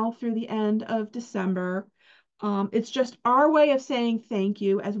now through the end of December. It's just our way of saying thank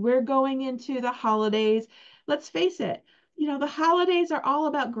you as we're going into the holidays. Let's face it, the holidays are all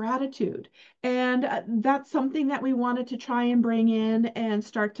about gratitude. And that's something that we wanted to try and bring in and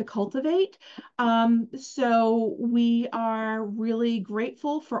start to cultivate. So we are really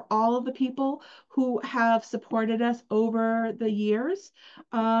grateful for all of the people who have supported us over the years.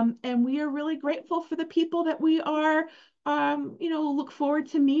 And we are really grateful for the people that we are, look forward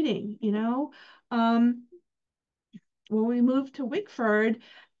to meeting. Um, when we moved to Wickford,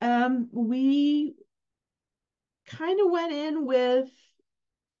 we kind of went in with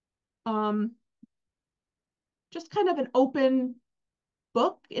um, just kind of an open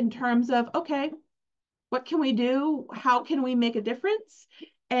book in terms of, okay, what can we do? How can we make a difference?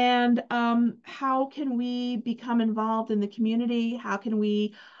 And how can we become involved in the community? How can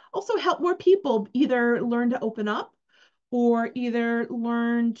we also help more people either learn to open up or either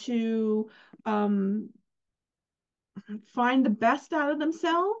learn to um, find the best out of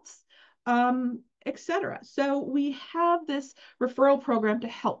themselves, etc. So we have this referral program to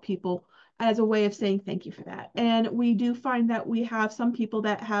help people as a way of saying thank you for that. And we do find that we have some people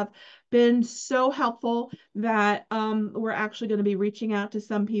that have been so helpful that we're actually going to be reaching out to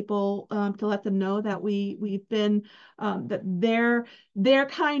some people to let them know that we've been that their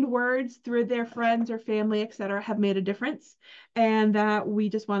kind words through their friends or family, etc., have made a difference, and that we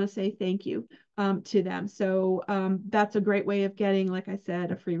just want to say thank you to them. So that's a great way of getting, like I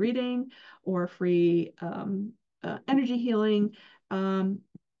said, a free reading or a free energy healing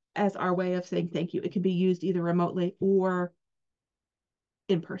as our way of saying thank you. It can be used either remotely or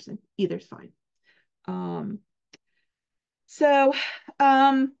in person. Either's fine. So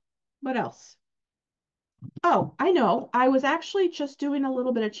What else? Oh, I know. I was actually just doing a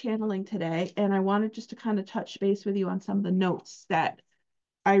little bit of channeling today, and I wanted just to kind of touch base with you on some of the notes that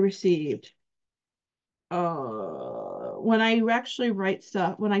I received. When I actually write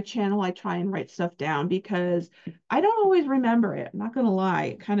stuff, when I channel, I try and write stuff down because I don't always remember it. I'm not gonna lie.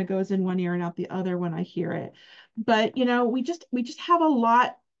 It kind of goes in one ear and out the other when I hear it. But we just have a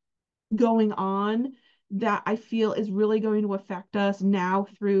lot going on that I feel is really going to affect us now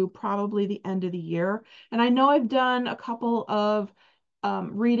through probably the end of the year. And I know I've done a couple of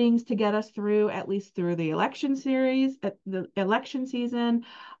readings to get us through, at least through the election series, the election season.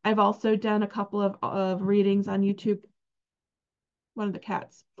 I've also done a couple of readings on YouTube, one of the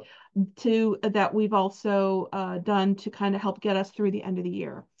cats, to that we've also done to kind of help get us through the end of the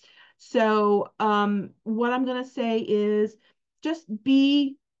year. So what I'm going to say is just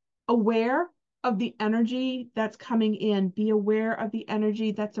be aware of the energy that's coming in. Be aware of the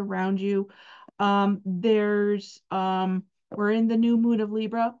energy that's around you. We're in the new moon of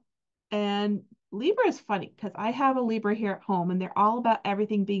Libra, and Libra is funny because I have a Libra here at home, and they're all about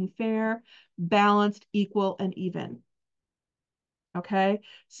everything being fair, balanced, equal, and even. Okay.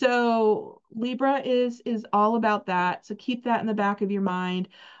 So Libra is all about that. So keep that in the back of your mind.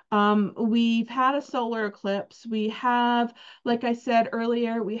 We've had a solar eclipse. We have, like I said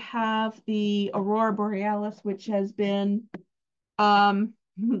earlier, we have the aurora borealis, um,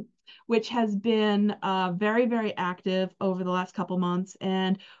 which has been very, very active over the last couple months.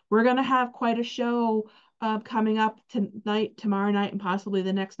 And we're going to have quite a show coming up tonight, tomorrow night, and possibly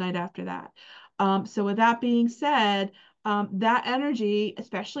the next night after that. So with that being said, that energy,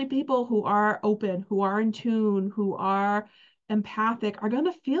 especially people who are open, who are in tune, who are empathic, are going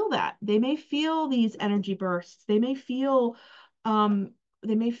to feel that. They may feel these energy bursts. Um,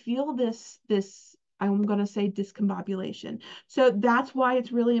 they may feel this, I'm going to say discombobulation. So that's why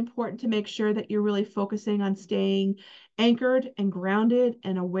it's really important to make sure that you're really focusing on staying anchored and grounded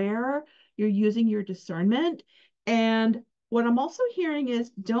and aware. You're using your discernment. And what I'm also hearing is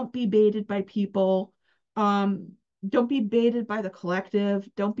don't be baited by people. Um, don't be baited by the collective.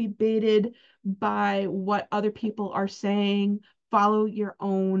 Don't be baited by what other people are saying. Follow your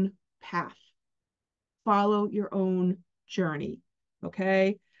own path, follow your own journey.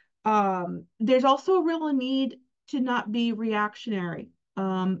 Okay. There's also a real need to not be reactionary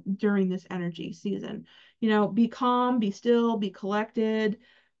during this energy season. Be calm, be still, be collected,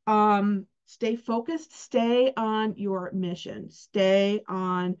 stay focused, stay on your mission, stay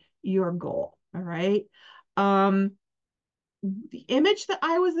on your goal. All right. Um, the image that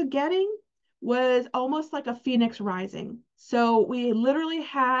I was getting was almost like a phoenix rising. So we literally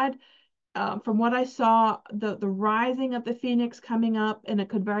had from what I saw, the rising of the phoenix coming up, and it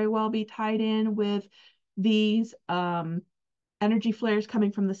could very well be tied in with these energy flares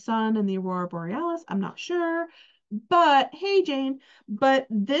coming from the sun and the aurora borealis. I'm not sure, but hey, Jane. But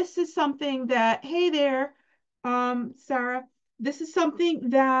this is something that, hey there, Sarah. This is something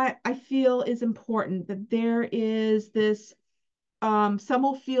that I feel is important. That there is this some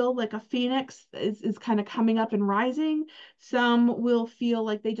will feel like a phoenix is kind of coming up and rising. Some will feel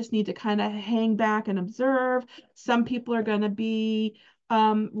like they just need to kind of hang back and observe. Some people are going to be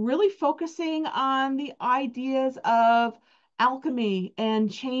really focusing on the ideas of alchemy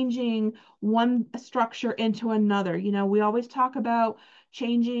and changing one structure into another. We always talk about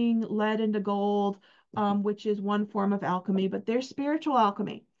changing lead into gold, which is one form of alchemy, but there's spiritual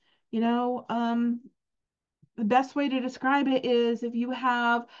alchemy. You know, um, the best way to describe it is if you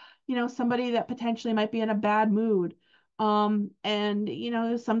have, somebody that potentially might be in a bad mood. And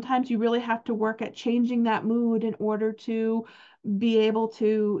sometimes you really have to work at changing that mood in order to be able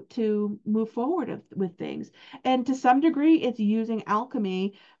to move forward with things. And to some degree, it's using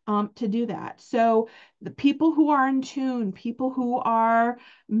alchemy to do that. So the people who are in tune, people who are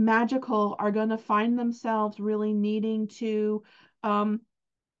magical, are going to find themselves really needing to um,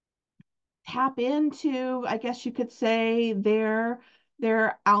 tap into, I guess you could say, their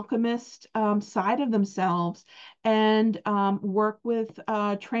alchemist side of themselves and work with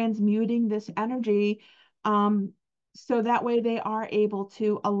transmuting this energy um, so that way they are able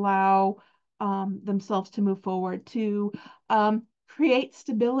to allow themselves to move forward, to create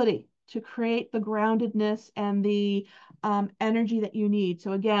stability, to create the groundedness and the energy that you need.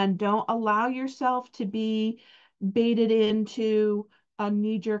 So again, don't allow yourself to be baited into a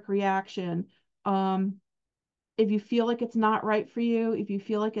knee-jerk reaction. Um, if you feel like it's not right for you, if you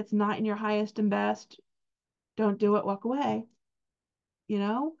feel like it's not in your highest and best, don't do it, walk away, you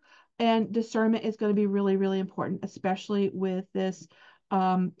know? And discernment is going to be really, really important, especially with this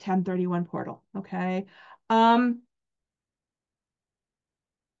 1031 portal, okay? 10 thirty-one portal, okay?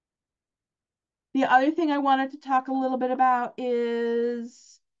 The other thing I wanted to talk a little bit about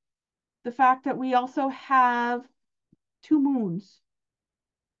is the fact that we also have two moons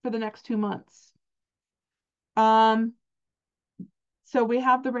for the next 2 months. Um, so we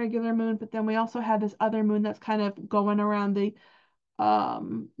have the regular moon, but then we also have this other moon that's kind of going around the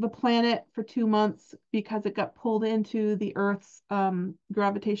planet for 2 months because it got pulled into the Earth's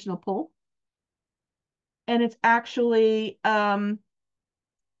gravitational pull. And it's actually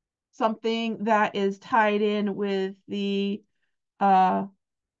something that is tied in with the uh,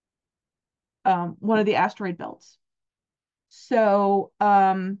 one of the asteroid belts. So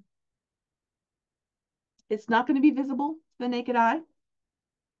it's not going to be visible to the naked eye,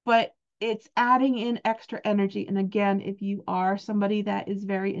 but it's adding in extra energy. And again, if you are somebody that is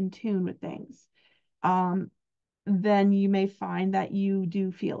very in tune with things, um, then you may find that you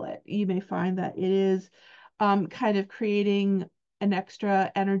do feel it. You may find that it is kind of creating an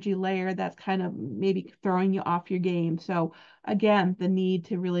extra energy layer that's kind of maybe throwing you off your game. So again, the need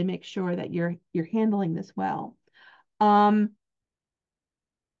to really make sure that you're handling this well. Um,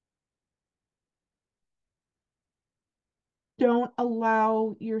 don't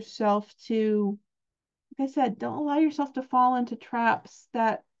allow yourself to, like I said, don't allow yourself to fall into traps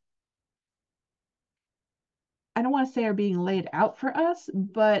that I don't want to say are being laid out for us,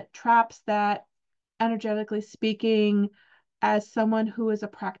 but traps that, energetically speaking, as someone who is a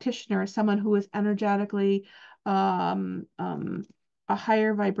practitioner, someone who is energetically um, um, a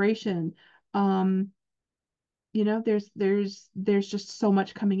higher vibration, um, there's just so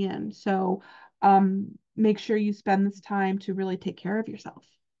much coming in. So make sure you spend this time to really take care of yourself.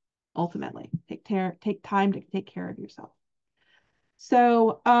 Ultimately, take time to take care of yourself.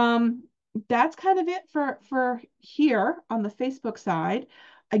 So that's kind of it for here on the Facebook side.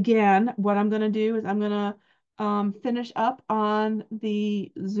 Again, what I'm going to do is I'm going to finish up on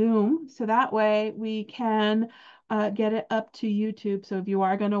the Zoom so that way we can get it up to YouTube. So if you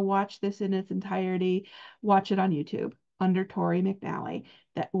are going to watch this in its entirety, watch it on YouTube under Tori McNally.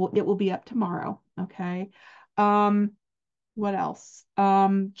 It will be up tomorrow. Okay. Um, what else?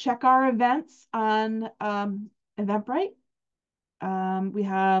 Check our events on Eventbrite. We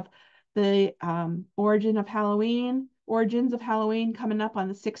have the Origins of Halloween coming up on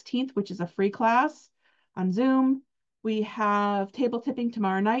the 16th, which is a free class on Zoom. We have table tipping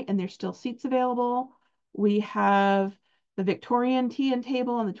tomorrow night, and there's still seats available. We have the Victorian tea and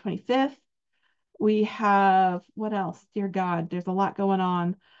table on the 25th. We have, what else? Dear God, there's a lot going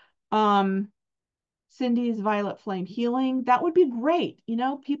on. Um, Cindy's Violet Flame Healing. That would be great.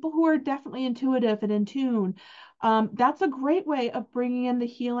 People who are definitely intuitive and in tune. That's a great way of bringing in the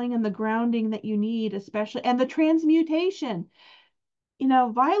healing and the grounding that you need, especially, and the transmutation.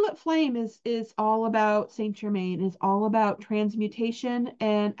 Violet Flame is all about Saint Germain, is all about transmutation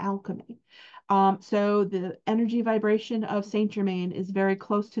and alchemy. So the energy vibration of Saint Germain is very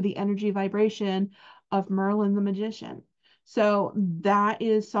close to the energy vibration of Merlin the Magician. So that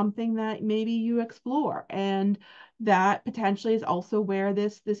is something that maybe you explore, and that potentially is also where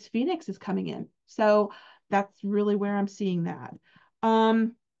this Phoenix is coming in. So that's really where I'm seeing that.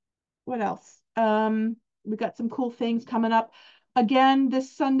 What else? We got some cool things coming up again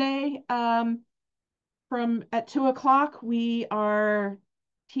this Sunday. From at 2 o'clock, we are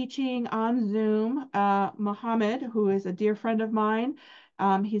teaching on Zoom. Mohammed, who is a dear friend of mine,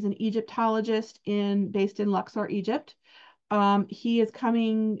 he's an Egyptologist based in Luxor, Egypt. He is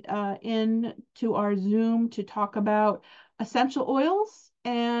coming in to our Zoom to talk about essential oils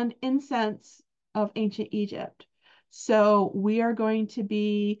and incense of ancient Egypt. So we are going to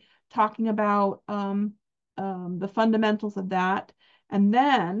be talking about the fundamentals of that. And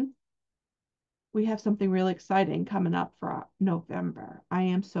then we have something really exciting coming up for November. I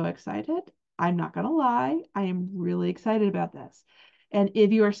am so excited. I'm not going to lie. I am really excited about this. And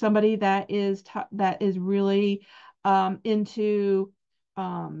if you are somebody that is really into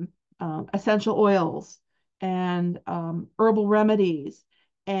um, essential oils and herbal remedies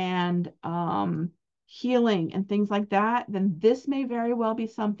and healing and things like that, then this may very well be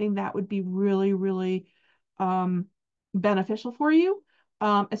something that would be really, really beneficial for you,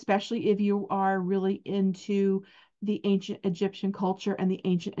 especially if you are really into the ancient Egyptian culture and the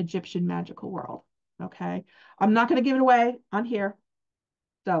ancient Egyptian magical world. Okay. I'm not going to give it away on here.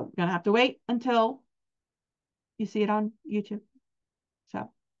 So you're going to have to wait until you see it on YouTube. So,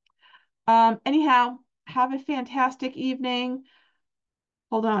 anyhow, have a fantastic evening.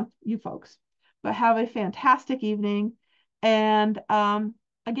 Hold on, you folks, but have a fantastic evening. And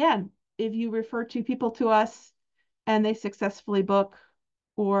again, if you refer two people to us and they successfully book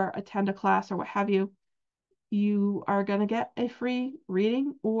or attend a class or what have you, you are going to get a free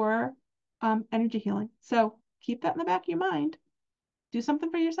reading or energy healing. So keep that in the back of your mind. Do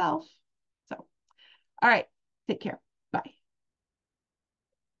something for yourself. So, all right, take care. Bye.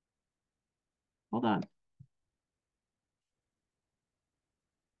 Hold on.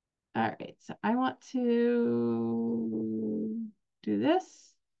 All right, so I want to do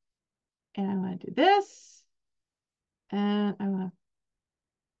this, and I want to do this, and I want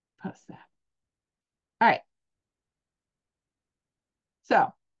to post that. All right,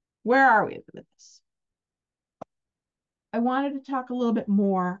 so where are we with this? I wanted to talk a little bit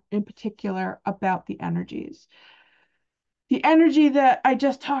more in particular about the energies. The energy that I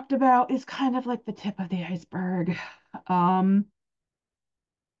just talked about is kind of like the tip of the iceberg. Um,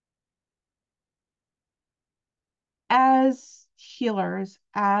 as healers,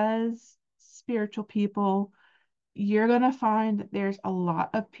 as spiritual people, you're going to find that there's a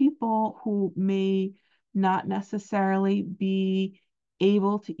lot of people who may not necessarily be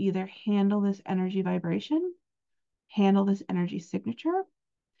able to either handle this energy vibration, handle this energy signature,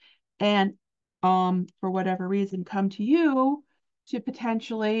 and for whatever reason come to you to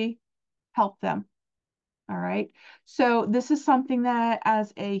potentially help them. All right. So this is something that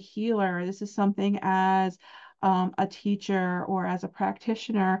as a healer, this is something as a teacher or as a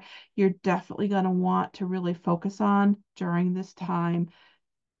practitioner, you're definitely going to want to really focus on during this time,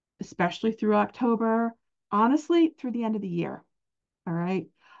 especially through October, honestly, through the end of the year. All right.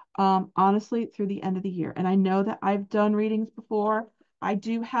 Honestly, through the end of the year. And I know that I've done readings before. I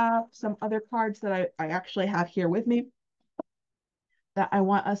do have some other cards that I actually have here with me that I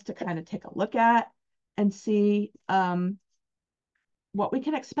want us to kind of take a look at and see what we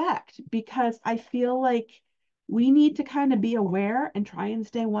can expect, because I feel like we need to kind of be aware and try and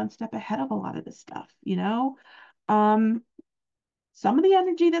stay one step ahead of a lot of this stuff, you know? Um, some of the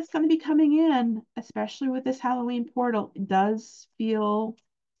energy that's going to be coming in, especially with this Halloween portal, does feel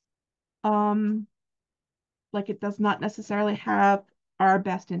um like it does not necessarily have our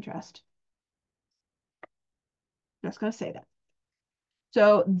best interest. Just going to say that.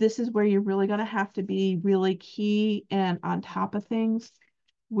 So this is where you're really going to have to be really key and on top of things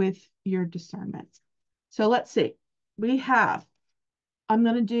with your discernment. So let's see. We have, I'm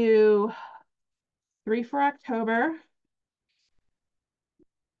going to do 3 for October.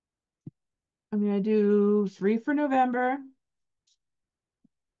 I'm going to do 3 for November.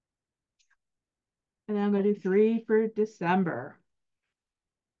 And then I'm going to do 3 for December.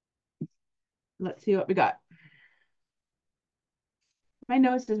 Let's see what we got. My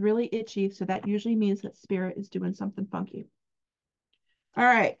nose is really itchy, so that usually means that spirit is doing something funky. All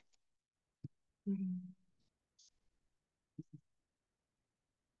right.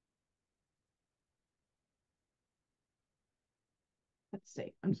 Let's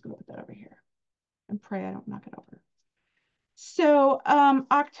see. I'm just going to put that over here and pray I don't knock it over. So,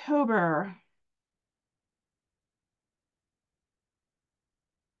 October.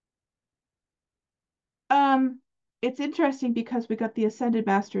 Um, it's interesting because we got the Ascended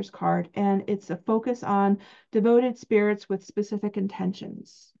Masters card, and it's a focus on devoted spirits with specific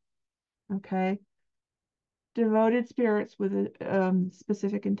intentions. Okay. Devoted spirits with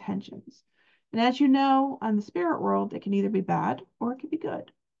specific intentions. And as you know, on the spirit world, it can either be bad or it can be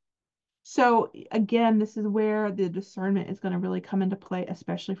good. So again, this is where the discernment is going to really come into play,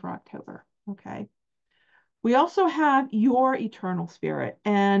 especially for October. Okay. We also have your eternal spirit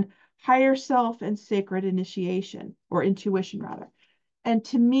and higher self and sacred initiation or intuition rather. And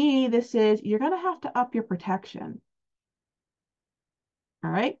to me, this is you're going to have to up your protection.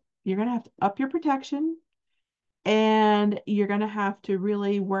 All right. You're going to have to up your protection, and you're going to have to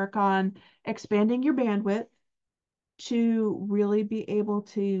really work on expanding your bandwidth to really be able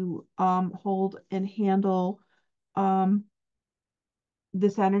to hold and handle um,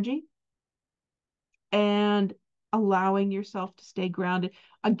 this energy, and allowing yourself to stay grounded.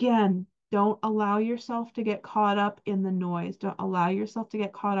 Again, don't allow yourself to get caught up in the noise. Don't allow yourself to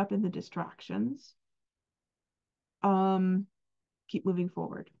get caught up in the distractions. Um, keep moving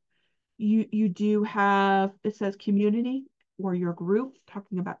forward. You do have, it says community or your group,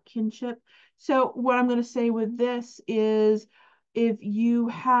 talking about kinship. So what I'm going to say with this is if you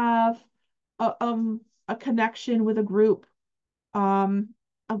have a connection with a group um,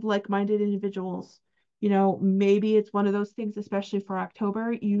 of like-minded individuals, you know, maybe it's one of those things, especially for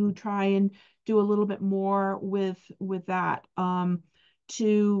October, you try and do a little bit more with that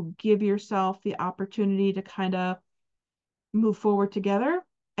to give yourself the opportunity to kind of move forward together,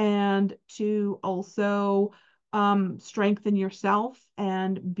 and to also strengthen yourself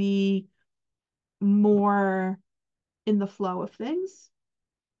and be more in the flow of things,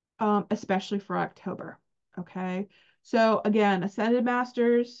 especially for October. Okay. So again, ascended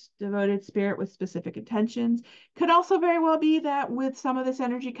masters, devoted spirit with specific intentions. Could also very well be that with some of this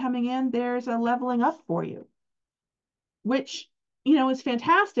energy coming in, there's a leveling up for you, which, is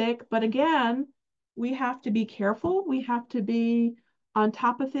fantastic. But again, we have to be careful. We have to be on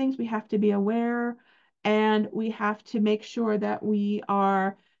top of things. We have to be aware, and we have to make sure that we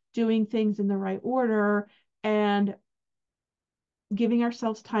are doing things in the right order and giving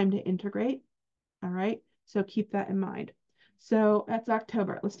ourselves time to integrate. All right. So keep that in mind. So that's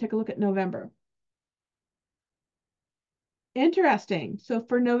October. Let's take a look at November. Interesting. So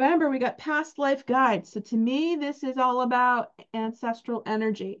for November, we got past life guides. So to me, this is all about ancestral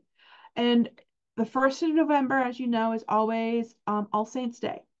energy. And the 1st of November, as you know, is always All Saints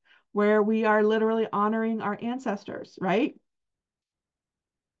Day, where we are literally honoring our ancestors, right?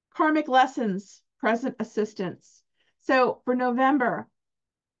 Karmic lessons, present assistance. So for November,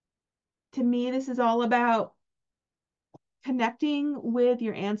 to me, this is all about connecting with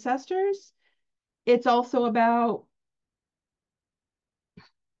your ancestors. It's also about,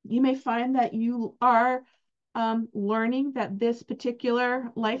 you may find that you are learning that this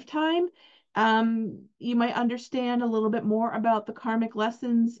particular lifetime, you might understand a little bit more about the karmic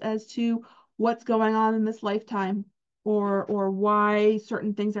lessons as to what's going on in this lifetime, or why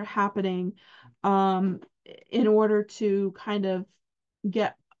certain things are happening, in order to kind of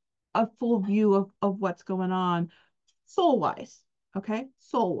get a full view of what's going on soul wise. Okay,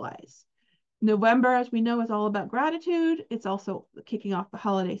 soul wise. November, as we know, is all about gratitude. It's also kicking off the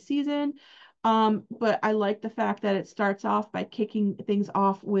holiday season. But I like the fact that it starts off by kicking things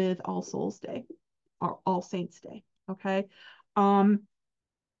off with All Souls Day or All Saints Day. Okay. Um,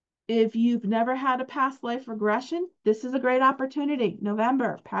 if you've never had a past life regression, this is a great opportunity.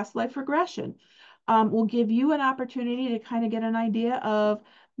 November, past life regression, will give you an opportunity to kind of get an idea of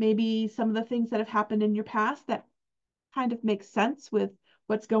maybe some of the things that have happened in your past that kind of make sense with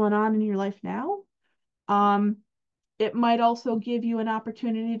what's going on in your life now. Um, it might also give you an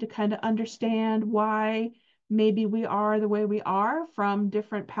opportunity to kind of understand why maybe we are the way we are from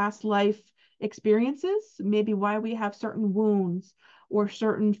different past life experiences, maybe why we have certain wounds or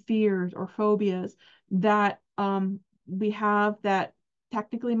certain fears or phobias that we have that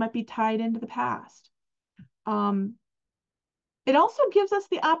technically might be tied into the past. Um, it also gives us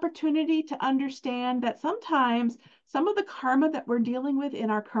the opportunity to understand that sometimes some of the karma that we're dealing with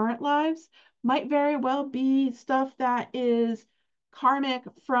in our current lives might very well be stuff that is karmic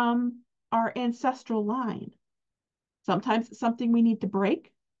from our ancestral line. Sometimes it's something we need to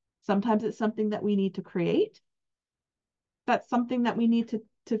break. Sometimes it's something that we need to create. That's something that we need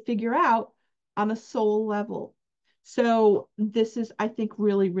to figure out on a soul level. So this is, I think,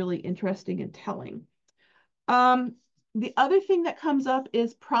 really, really interesting and telling. Um, the other thing that comes up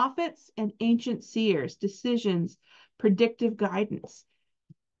is prophets and ancient seers, decisions, predictive guidance.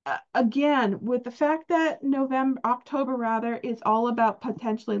 Again, with the fact that October rather, is all about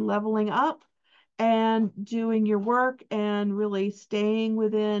potentially leveling up and doing your work and really staying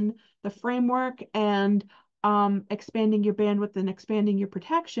within the framework and expanding your bandwidth and expanding your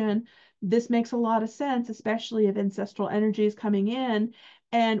protection, this makes a lot of sense, especially if ancestral energy is coming in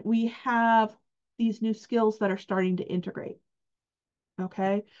and we have these new skills that are starting to integrate.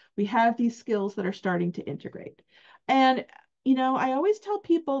 Okay, we have these skills that are starting to integrate. And, I always tell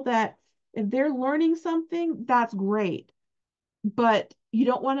people that if they're learning something, that's great. But you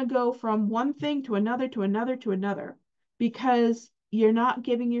don't want to go from one thing to another, to another, to another, because you're not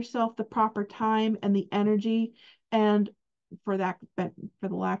giving yourself the proper time and the energy, and for the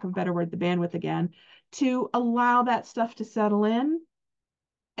lack of a better word, the bandwidth again, to allow that stuff to settle in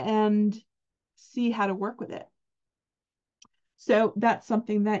and see how to work with it. So that's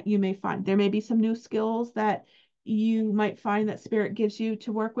something that you may find. There may be some new skills that you might find that spirit gives you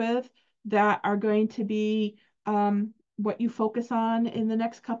to work with that are going to be what you focus on in the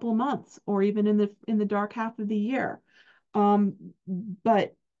next couple of months, or even in the dark half of the year.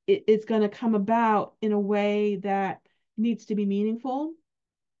 But it's going to come about in a way that needs to be meaningful.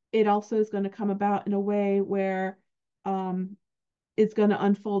 It also is going to come about in a way where it's going to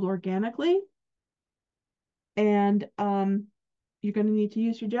unfold organically, and you're going to need to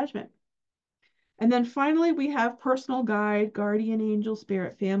use your judgment. And then finally, we have personal guide, guardian angel,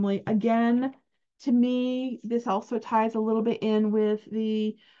 spirit family. Again, to me, this also ties a little bit in with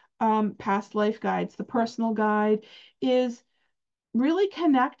the past life guides. The personal guide is really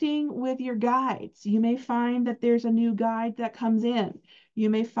connecting with your guides. You may find that there's a new guide that comes in.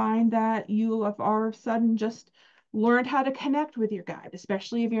 You may find that you have all of a sudden just learned how to connect with your guide,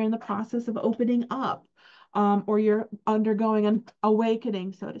 especially if you're in the process of opening up. or you're undergoing an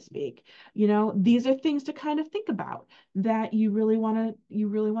awakening, so to speak. These are things to kind of think about that you really want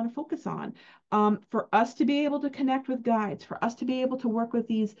to focus on. For us to be able to connect with guides, for us to be able to work with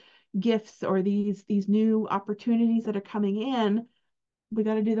these gifts or these new opportunities that are coming in, we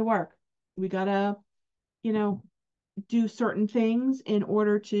got to do the work. We got to, you know, do certain things in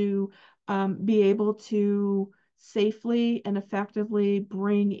order to be able to safely and effectively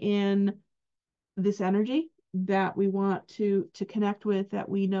bring in this energy that we want to connect with, that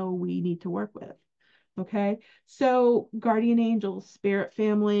we know we need to work with. Okay, so guardian angels, spirit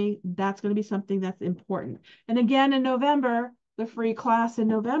family, that's going to be something that's important. And again, in November, the free class in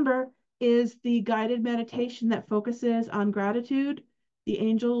November is the guided meditation that focuses on gratitude, the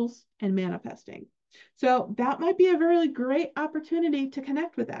angels, and manifesting. So that might be a really great opportunity to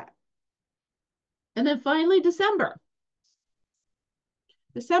connect with that. And then finally, December.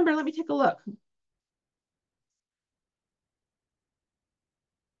 December, let me take a look.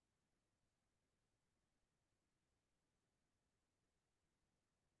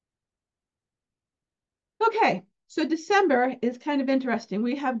 Okay, so December is kind of interesting.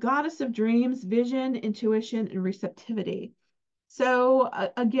 We have goddess of dreams, vision, intuition, and receptivity. So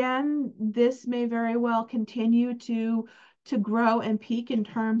again, this may very well continue to grow and peak in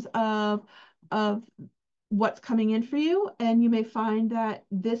terms of what's coming in for you, and you may find that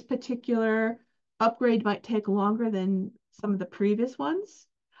this particular upgrade might take longer than some of the previous ones.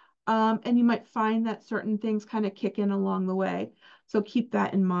 And you might find that certain things kind of kick in along the way. So keep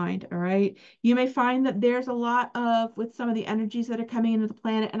that in mind, all right? You may find that there's a lot of, with some of the energies that are coming into the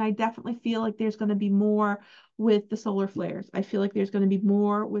planet, and I definitely feel like there's going to be more with the solar flares. I feel like there's going to be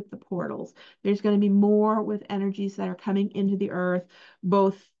more with the portals. There's going to be more with energies that are coming into the earth,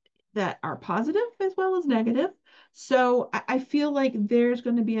 both that are positive as well as negative. So I feel like there's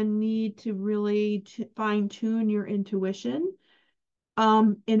going to be a need to really fine tune your intuition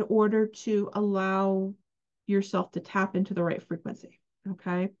in order to allow yourself to tap into the right frequency.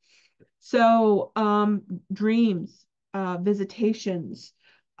 Okay. So dreams, visitations,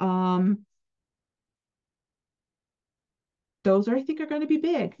 um, those I think are going to be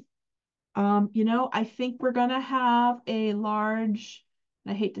big. I think we're going to have a large,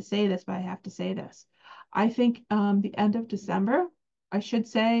 I hate to say this, but I have to say this. I think the end of December, I should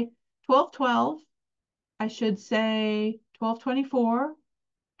say 12/12, I should say 12/24,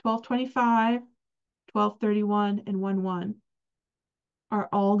 12/25, 12/31, and 1/1 are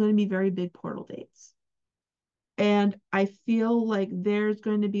all going to be very big portal dates. And I feel like there's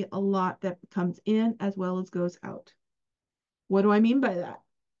going to be a lot that comes in as well as goes out. What do I mean by that?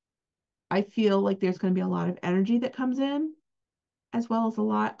 I feel like there's going to be a lot of energy that comes in as well as a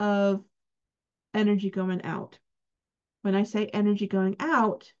lot of energy going out. When I say energy going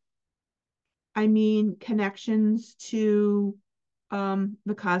out, I mean connections to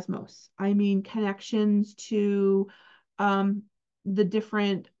the cosmos. I mean connections to um, the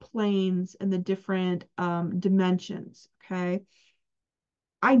different planes and the different dimensions. Okay.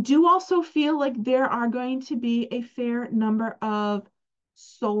 I do also feel like there are going to be a fair number of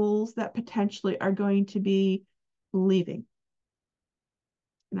souls that potentially are going to be leaving.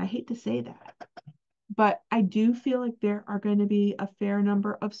 And I hate to say that, but I do feel like there are going to be a fair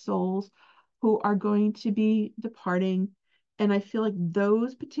number of souls who are going to be departing. And I feel like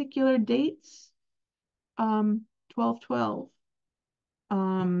those particular dates, 12/12,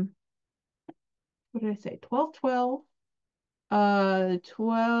 what did I say? 12/12,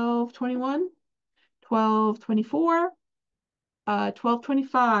 12/21, 12/24,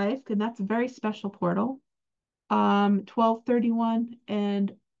 12/25, and that's a very special portal. 12/31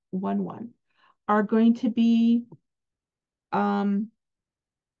 and 1/1 are going to be um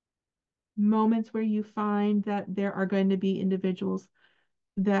moments where you find that there are going to be individuals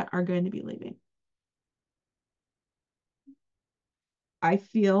that are going to be leaving. I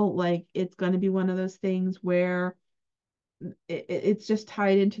feel like it's going to be one of those things where it's just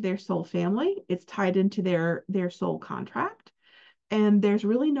tied into their soul family. It's tied into their soul contract, and there's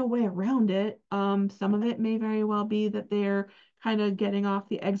really no way around it. Some of it may very well be that they're kind of getting off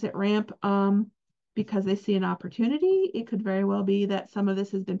the exit ramp because they see an opportunity. It could very well be that some of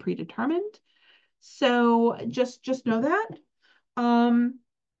this has been predetermined. So just know that. Um,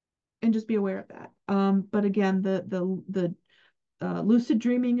 and just be aware of that. But again, the lucid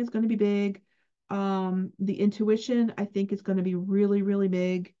dreaming is going to be big. The intuition, I think, is going to be really, really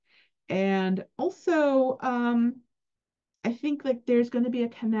big. And also, I think like there's going to be a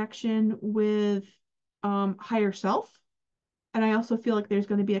connection with higher self. And I also feel like there's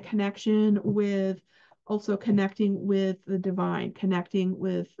going to be a connection with also connecting with the divine, connecting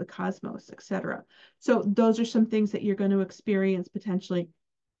with the cosmos, etc. So those are some things that you're going to experience potentially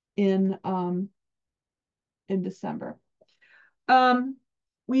in December. Um,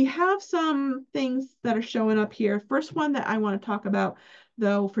 we have some things that are showing up here. First one that I want to talk about,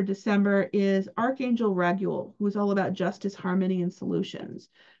 though, for December is Archangel Raguel, who is all about justice, harmony, and solutions.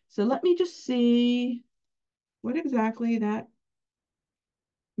 So let me just see what exactly that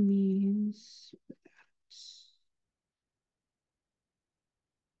means.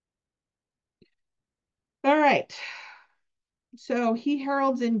 All right. So he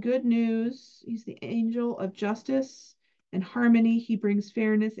heralds in good news. He's the angel of justice and harmony. He brings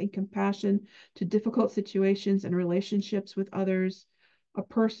fairness and compassion to difficult situations and relationships with others. A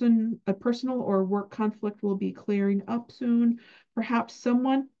personal or work conflict will be clearing up soon. Perhaps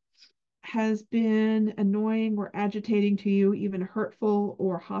someone has been annoying or agitating to you, even hurtful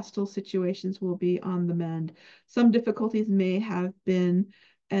or hostile situations will be on the mend. Some difficulties may have been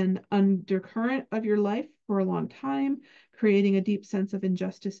an undercurrent of your life for a long time, creating a deep sense of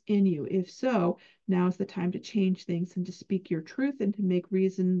injustice in you. If so, now is the time to change things and to speak your truth and to make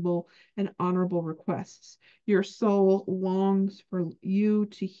reasonable and honorable requests. Your soul longs for you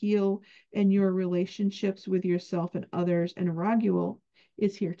to heal in your relationships with yourself and others, and Raguel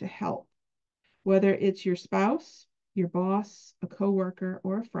is here to help. Whether it's your spouse, your boss, a coworker,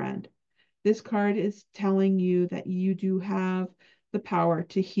 or a friend, this card is telling you that you do have the power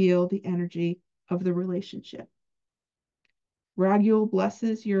to heal the energy of the relationship. Raguel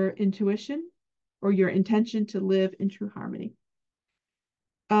blesses your intuition or your intention to live in true harmony.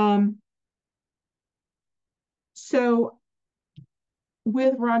 So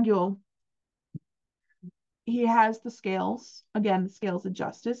with Raguel, he has the scales, again, the scales of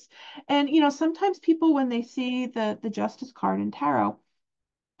justice. And, sometimes people, when they see the justice card in tarot,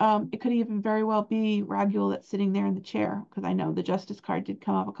 it could even very well be Raguel that's sitting there in the chair, because I know the justice card did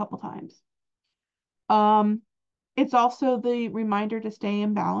come up a couple times. It's also the reminder to stay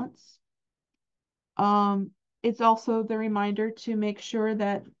in balance. It's also the reminder to make sure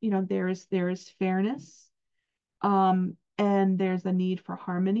that there is fairness, and there's a need for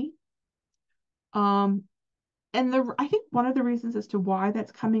harmony. And I think one of the reasons as to why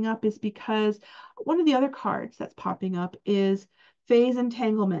that's coming up is because one of the other cards that's popping up is phase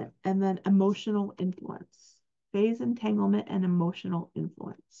entanglement and then emotional influence. Phase entanglement and emotional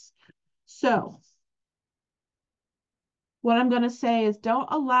influence. So what I'm going to say is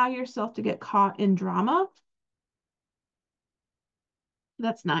don't allow yourself to get caught in drama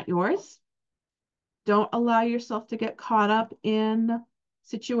that's not yours. Don't allow yourself to get caught up in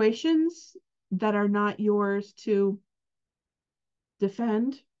situations that are not yours to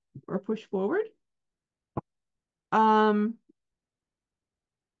defend or push forward.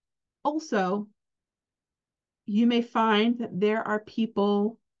 Also, you may find that there are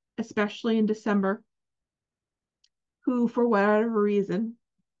people, especially in December, who, for whatever reason,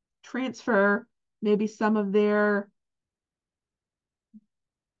 transfer maybe some of their,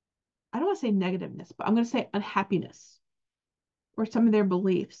 I don't want to say negativeness, but I'm going to say unhappiness or some of their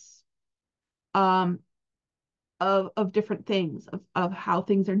beliefs um, of different things, of how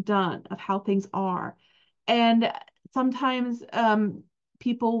things are done, of how things are. And sometimes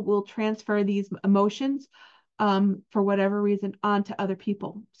people will transfer these emotions for whatever reason onto other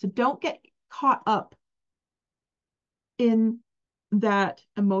people. So don't get caught up in that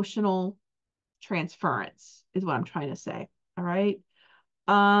emotional transference is what I'm trying to say. All right.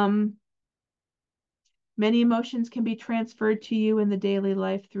 Many emotions can be transferred to you in the daily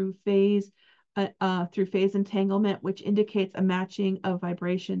life through phase entanglement, which indicates a matching of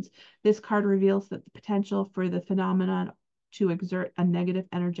vibrations. This card reveals that the potential for the phenomenon to exert a negative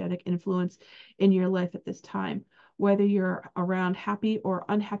energetic influence in your life at this time. Whether you're around happy or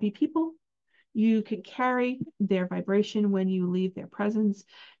unhappy people, you can carry their vibration when you leave their presence,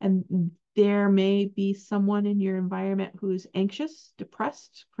 and there may be someone in your environment who's anxious,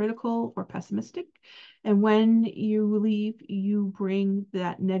 depressed, critical, or pessimistic. And when you leave, you bring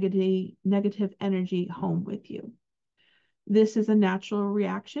that negative energy home with you. This is a natural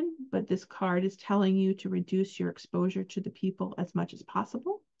reaction, but this card is telling you to reduce your exposure to the people as much as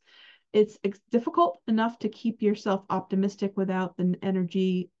possible. It's difficult enough to keep yourself optimistic without the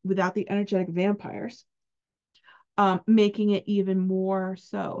energetic vampires, making it even more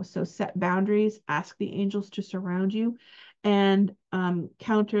so. So set boundaries, ask the angels to surround you, and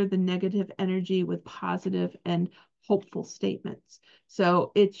counter the negative energy with positive and hopeful statements.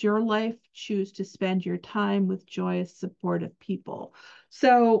 So it's your life. Choose to spend your time with joyous, supportive people.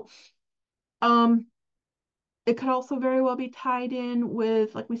 So It could also very well be tied in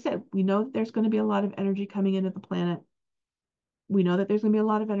with, like we said, we know that there's going to be a lot of energy coming into the planet. We know that there's going to be a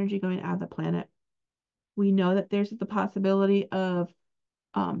lot of energy going out of the planet. We know that there's the possibility of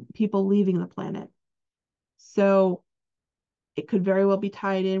people leaving the planet. So it could very well be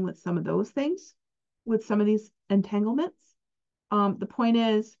tied in with some of those things, with some of these entanglements. The point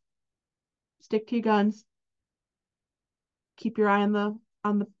is, stick to your guns, keep your eye on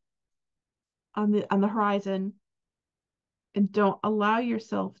the horizon, and don't allow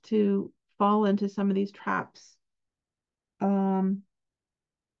yourself to fall into some of these traps. Um,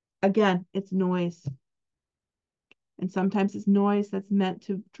 Again, it's noise. And sometimes it's noise that's meant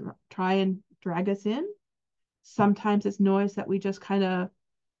to try and drag us in. Sometimes it's noise that we just kind of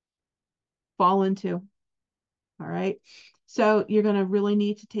fall into. All right. So you're going to really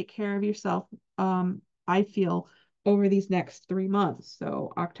need to take care of yourself, I feel, over these next 3 months.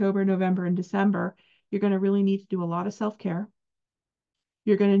 So October, November, and December, you're going to really need to do a lot of self-care.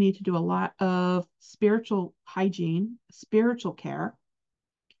 You're going to need to do a lot of spiritual hygiene, spiritual care.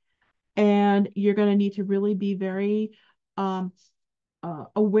 And you're going to need to really be very um,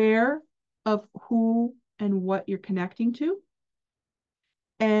 aware of who and what you're connecting to,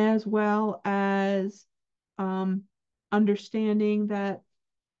 as well as um, understanding that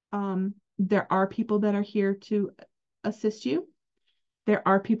there are people that are here to assist you. There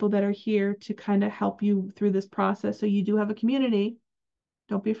are people that are here to kind of help you through this process. So you do have a community.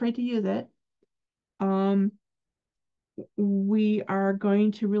 Don't be afraid to use it. Um, we are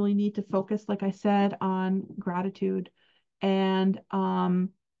going to really need to focus, like I said, on gratitude and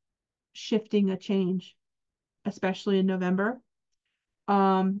shifting a change, especially in November,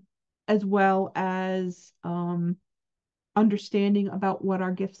 um, as well as understanding about what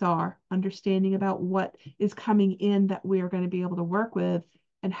our gifts are, understanding about what is coming in that we are going to be able to work with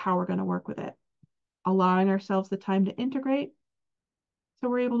and how we're going to work with it, allowing ourselves the time to integrate so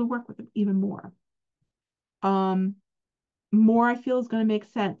we're able to work with it even more. Um, More I feel is going to make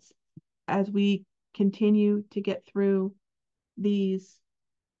sense as we continue to get through these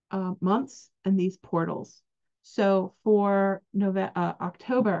months and these portals. So for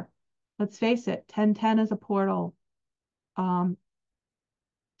October, let's face it, 1010 is a portal.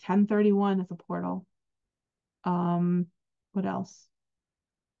 1031 is a portal. Um, what else?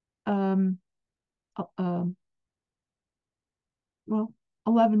 Um, uh, um, well,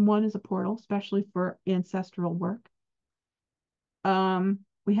 11-1 is a portal, especially for ancestral work.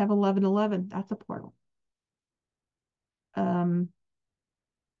 We have 11-11. That's a portal. Um,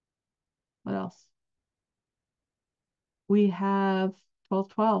 what else? We have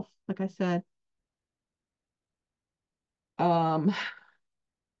 12-12, like I said. 12-21.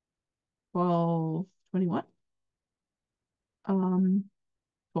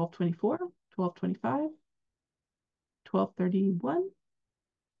 12-24, 12-25, 12-31,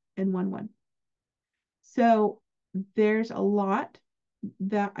 and 1-1. So there's a lot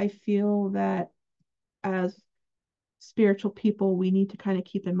that I feel that as spiritual people, we need to kind of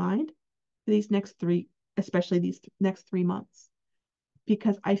keep in mind for these next three, especially these next 3 months,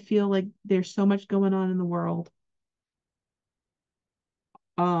 because I feel like there's so much going on in the world.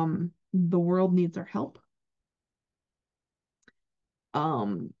 The world needs our help.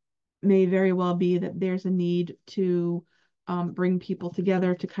 Um, may very well be that there's a need to bring people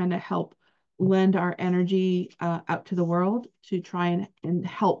together to kind of help lend our energy out to the world to try and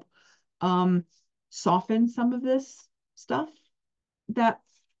help soften some of this stuff that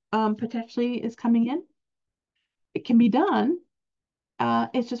potentially is coming in. It can be done.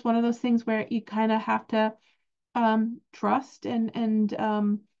 It's just one of those things where you kind of have to trust and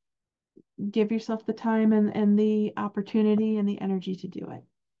give yourself the time and the opportunity and the energy to do it.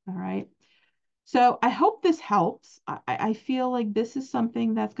 All right. So I hope this helps. I feel like this is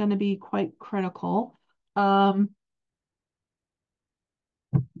something that's going to be quite critical. Um,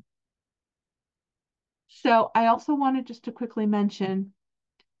 so I also wanted just to quickly mention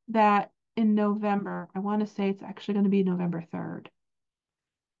that in November, I want to say it's actually going to be November 3rd,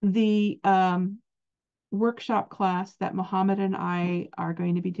 the workshop class that Mohammed and I are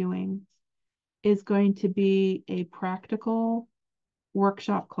going to be doing is going to be a practical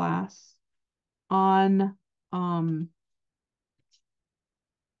workshop class on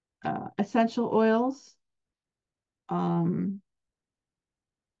essential oils. Um,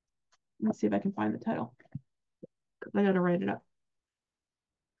 let's see if I can find the title because I got to write it up.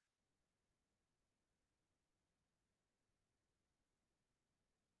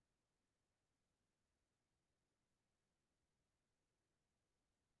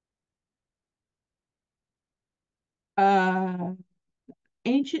 Uh,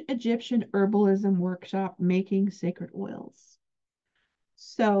 Ancient Egyptian Herbalism Workshop Making Sacred Oils.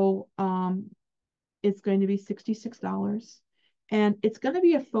 So it's going to be $66. And it's going to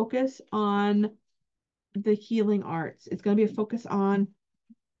be a focus on the healing arts. It's going to be a focus on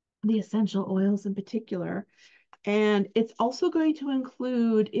the essential oils in particular. And it's also going to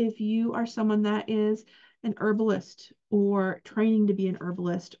include if you are someone that is an herbalist or training to be an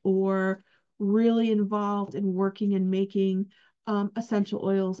herbalist or really involved in working and making essential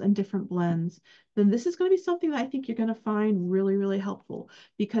oils and different blends, then this is going to be something that I think you're going to find really, really helpful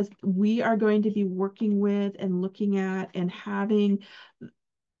because we are going to be working with and looking at and having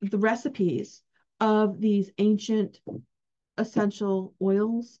the recipes of these ancient essential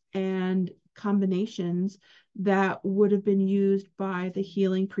oils and combinations that would have been used by the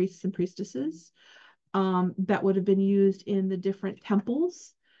healing priests and priestesses, that would have been used in the different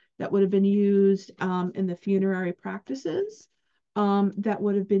temples, that would have been used in the funerary practices, that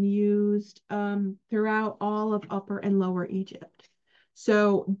would have been used throughout all of Upper and Lower Egypt.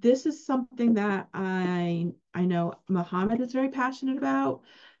 So this is something that I know Muhammad is very passionate about.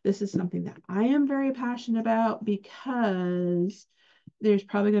 This is something that I am very passionate about because there's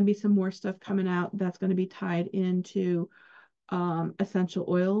probably going to be some more stuff coming out that's going to be tied into essential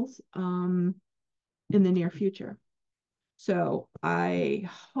oils in the near future. So I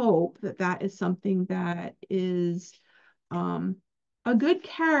hope that that is something that is um, a good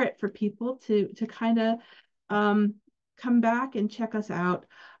carrot for people to kind of um, come back and check us out.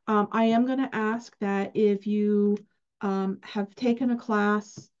 I am going to ask that if you have taken a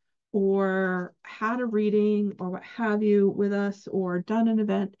class or had a reading or what have you with us or done an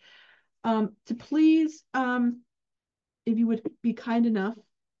event, to please, if you would be kind enough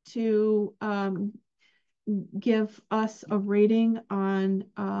to give us a rating on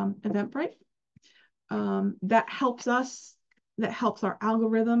Eventbrite. That helps us, that helps our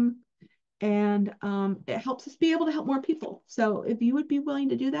algorithm, and it helps us be able to help more people. So if you would be willing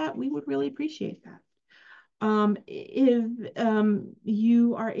to do that, we would really appreciate that. If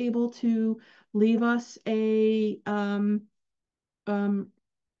you are able to leave us a um,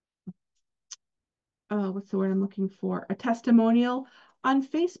 what's the word I'm looking for? A testimonial on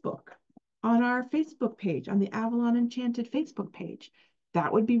Facebook, on our Facebook page, on the Avalon Enchanted Facebook page.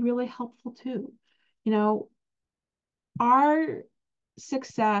 That would be really helpful too. You know, our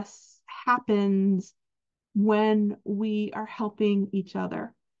success happens when we are helping each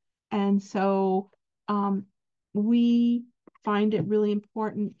other. And so we find it really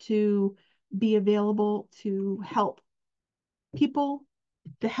important to be available to help people,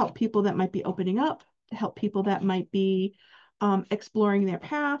 to help people that might be opening up, to help people that might be exploring their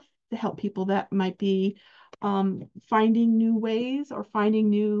path, to help people that might be finding new ways or finding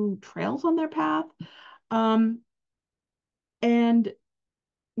new trails on their path. Um, and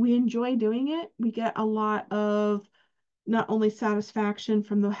we enjoy doing it. We get a lot of not only satisfaction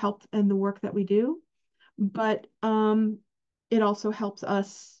from the help and the work that we do, but it also helps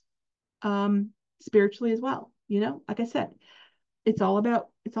us spiritually as well. You know, like I said, it's all about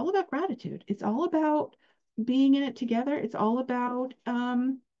gratitude. It's all about being in it together. It's all about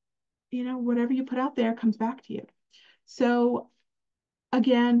whatever you put out there comes back to you. So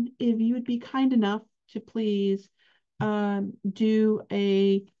again, if you would be kind enough to please do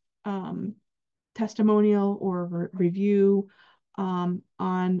a testimonial or review on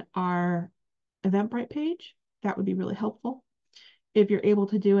our Eventbrite page, that would be really helpful. If you're able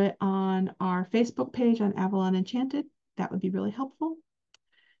to do it on our Facebook page on Avalon Enchanted, that would be really helpful.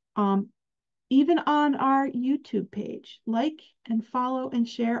 Even on our YouTube page, like and follow and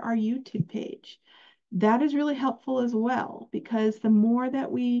share our YouTube page. That is really helpful as well because the more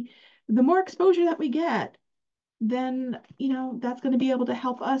exposure that we get, then, that's going to be able to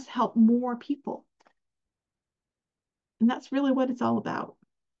help us help more people. And that's really what it's all about.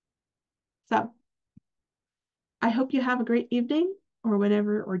 So I hope you have a great evening or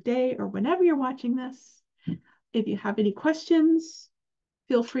whenever, or day, or whenever you're watching this. If you have any questions,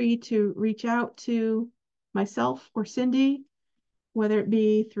 feel free to reach out to myself or Cindy, whether it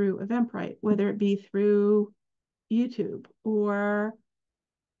be through Eventbrite, whether it be through YouTube or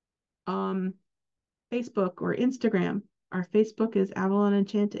Facebook or Instagram. Our Facebook is Avalon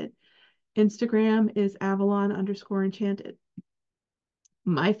Enchanted. Instagram is Avalon_Enchanted.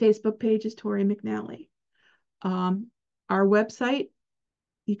 My Facebook page is Tori McNally. Our website,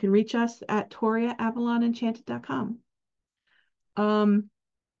 you can reach us at tori@avalonenchanted.com.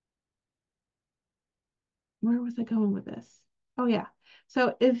 Where was I going with this? Oh yeah.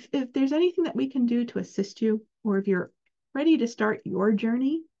 So if there's anything that we can do to assist you, or if you're ready to start your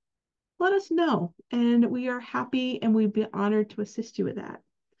journey, let us know. And we are happy and we'd be honored to assist you with that.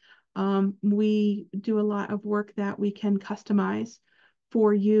 We do a lot of work that we can customize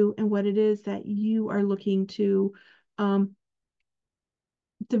for you and what it is that you are looking to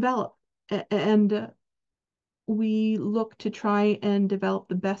develop. And we look to try and develop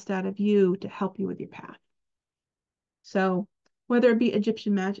the best out of you to help you with your path. So whether it be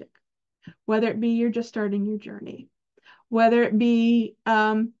Egyptian magic, whether it be you're just starting your journey, whether it be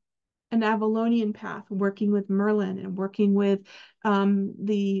an Avalonian path, working with Merlin and working with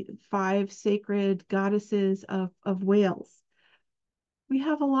the 5 sacred goddesses of Wales. We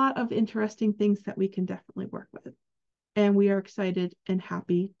have a lot of interesting things that we can definitely work with. And we are excited and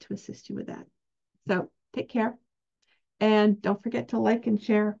happy to assist you with that. So take care. And don't forget to like and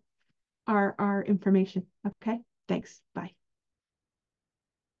share our information. Okay? Thanks. Bye.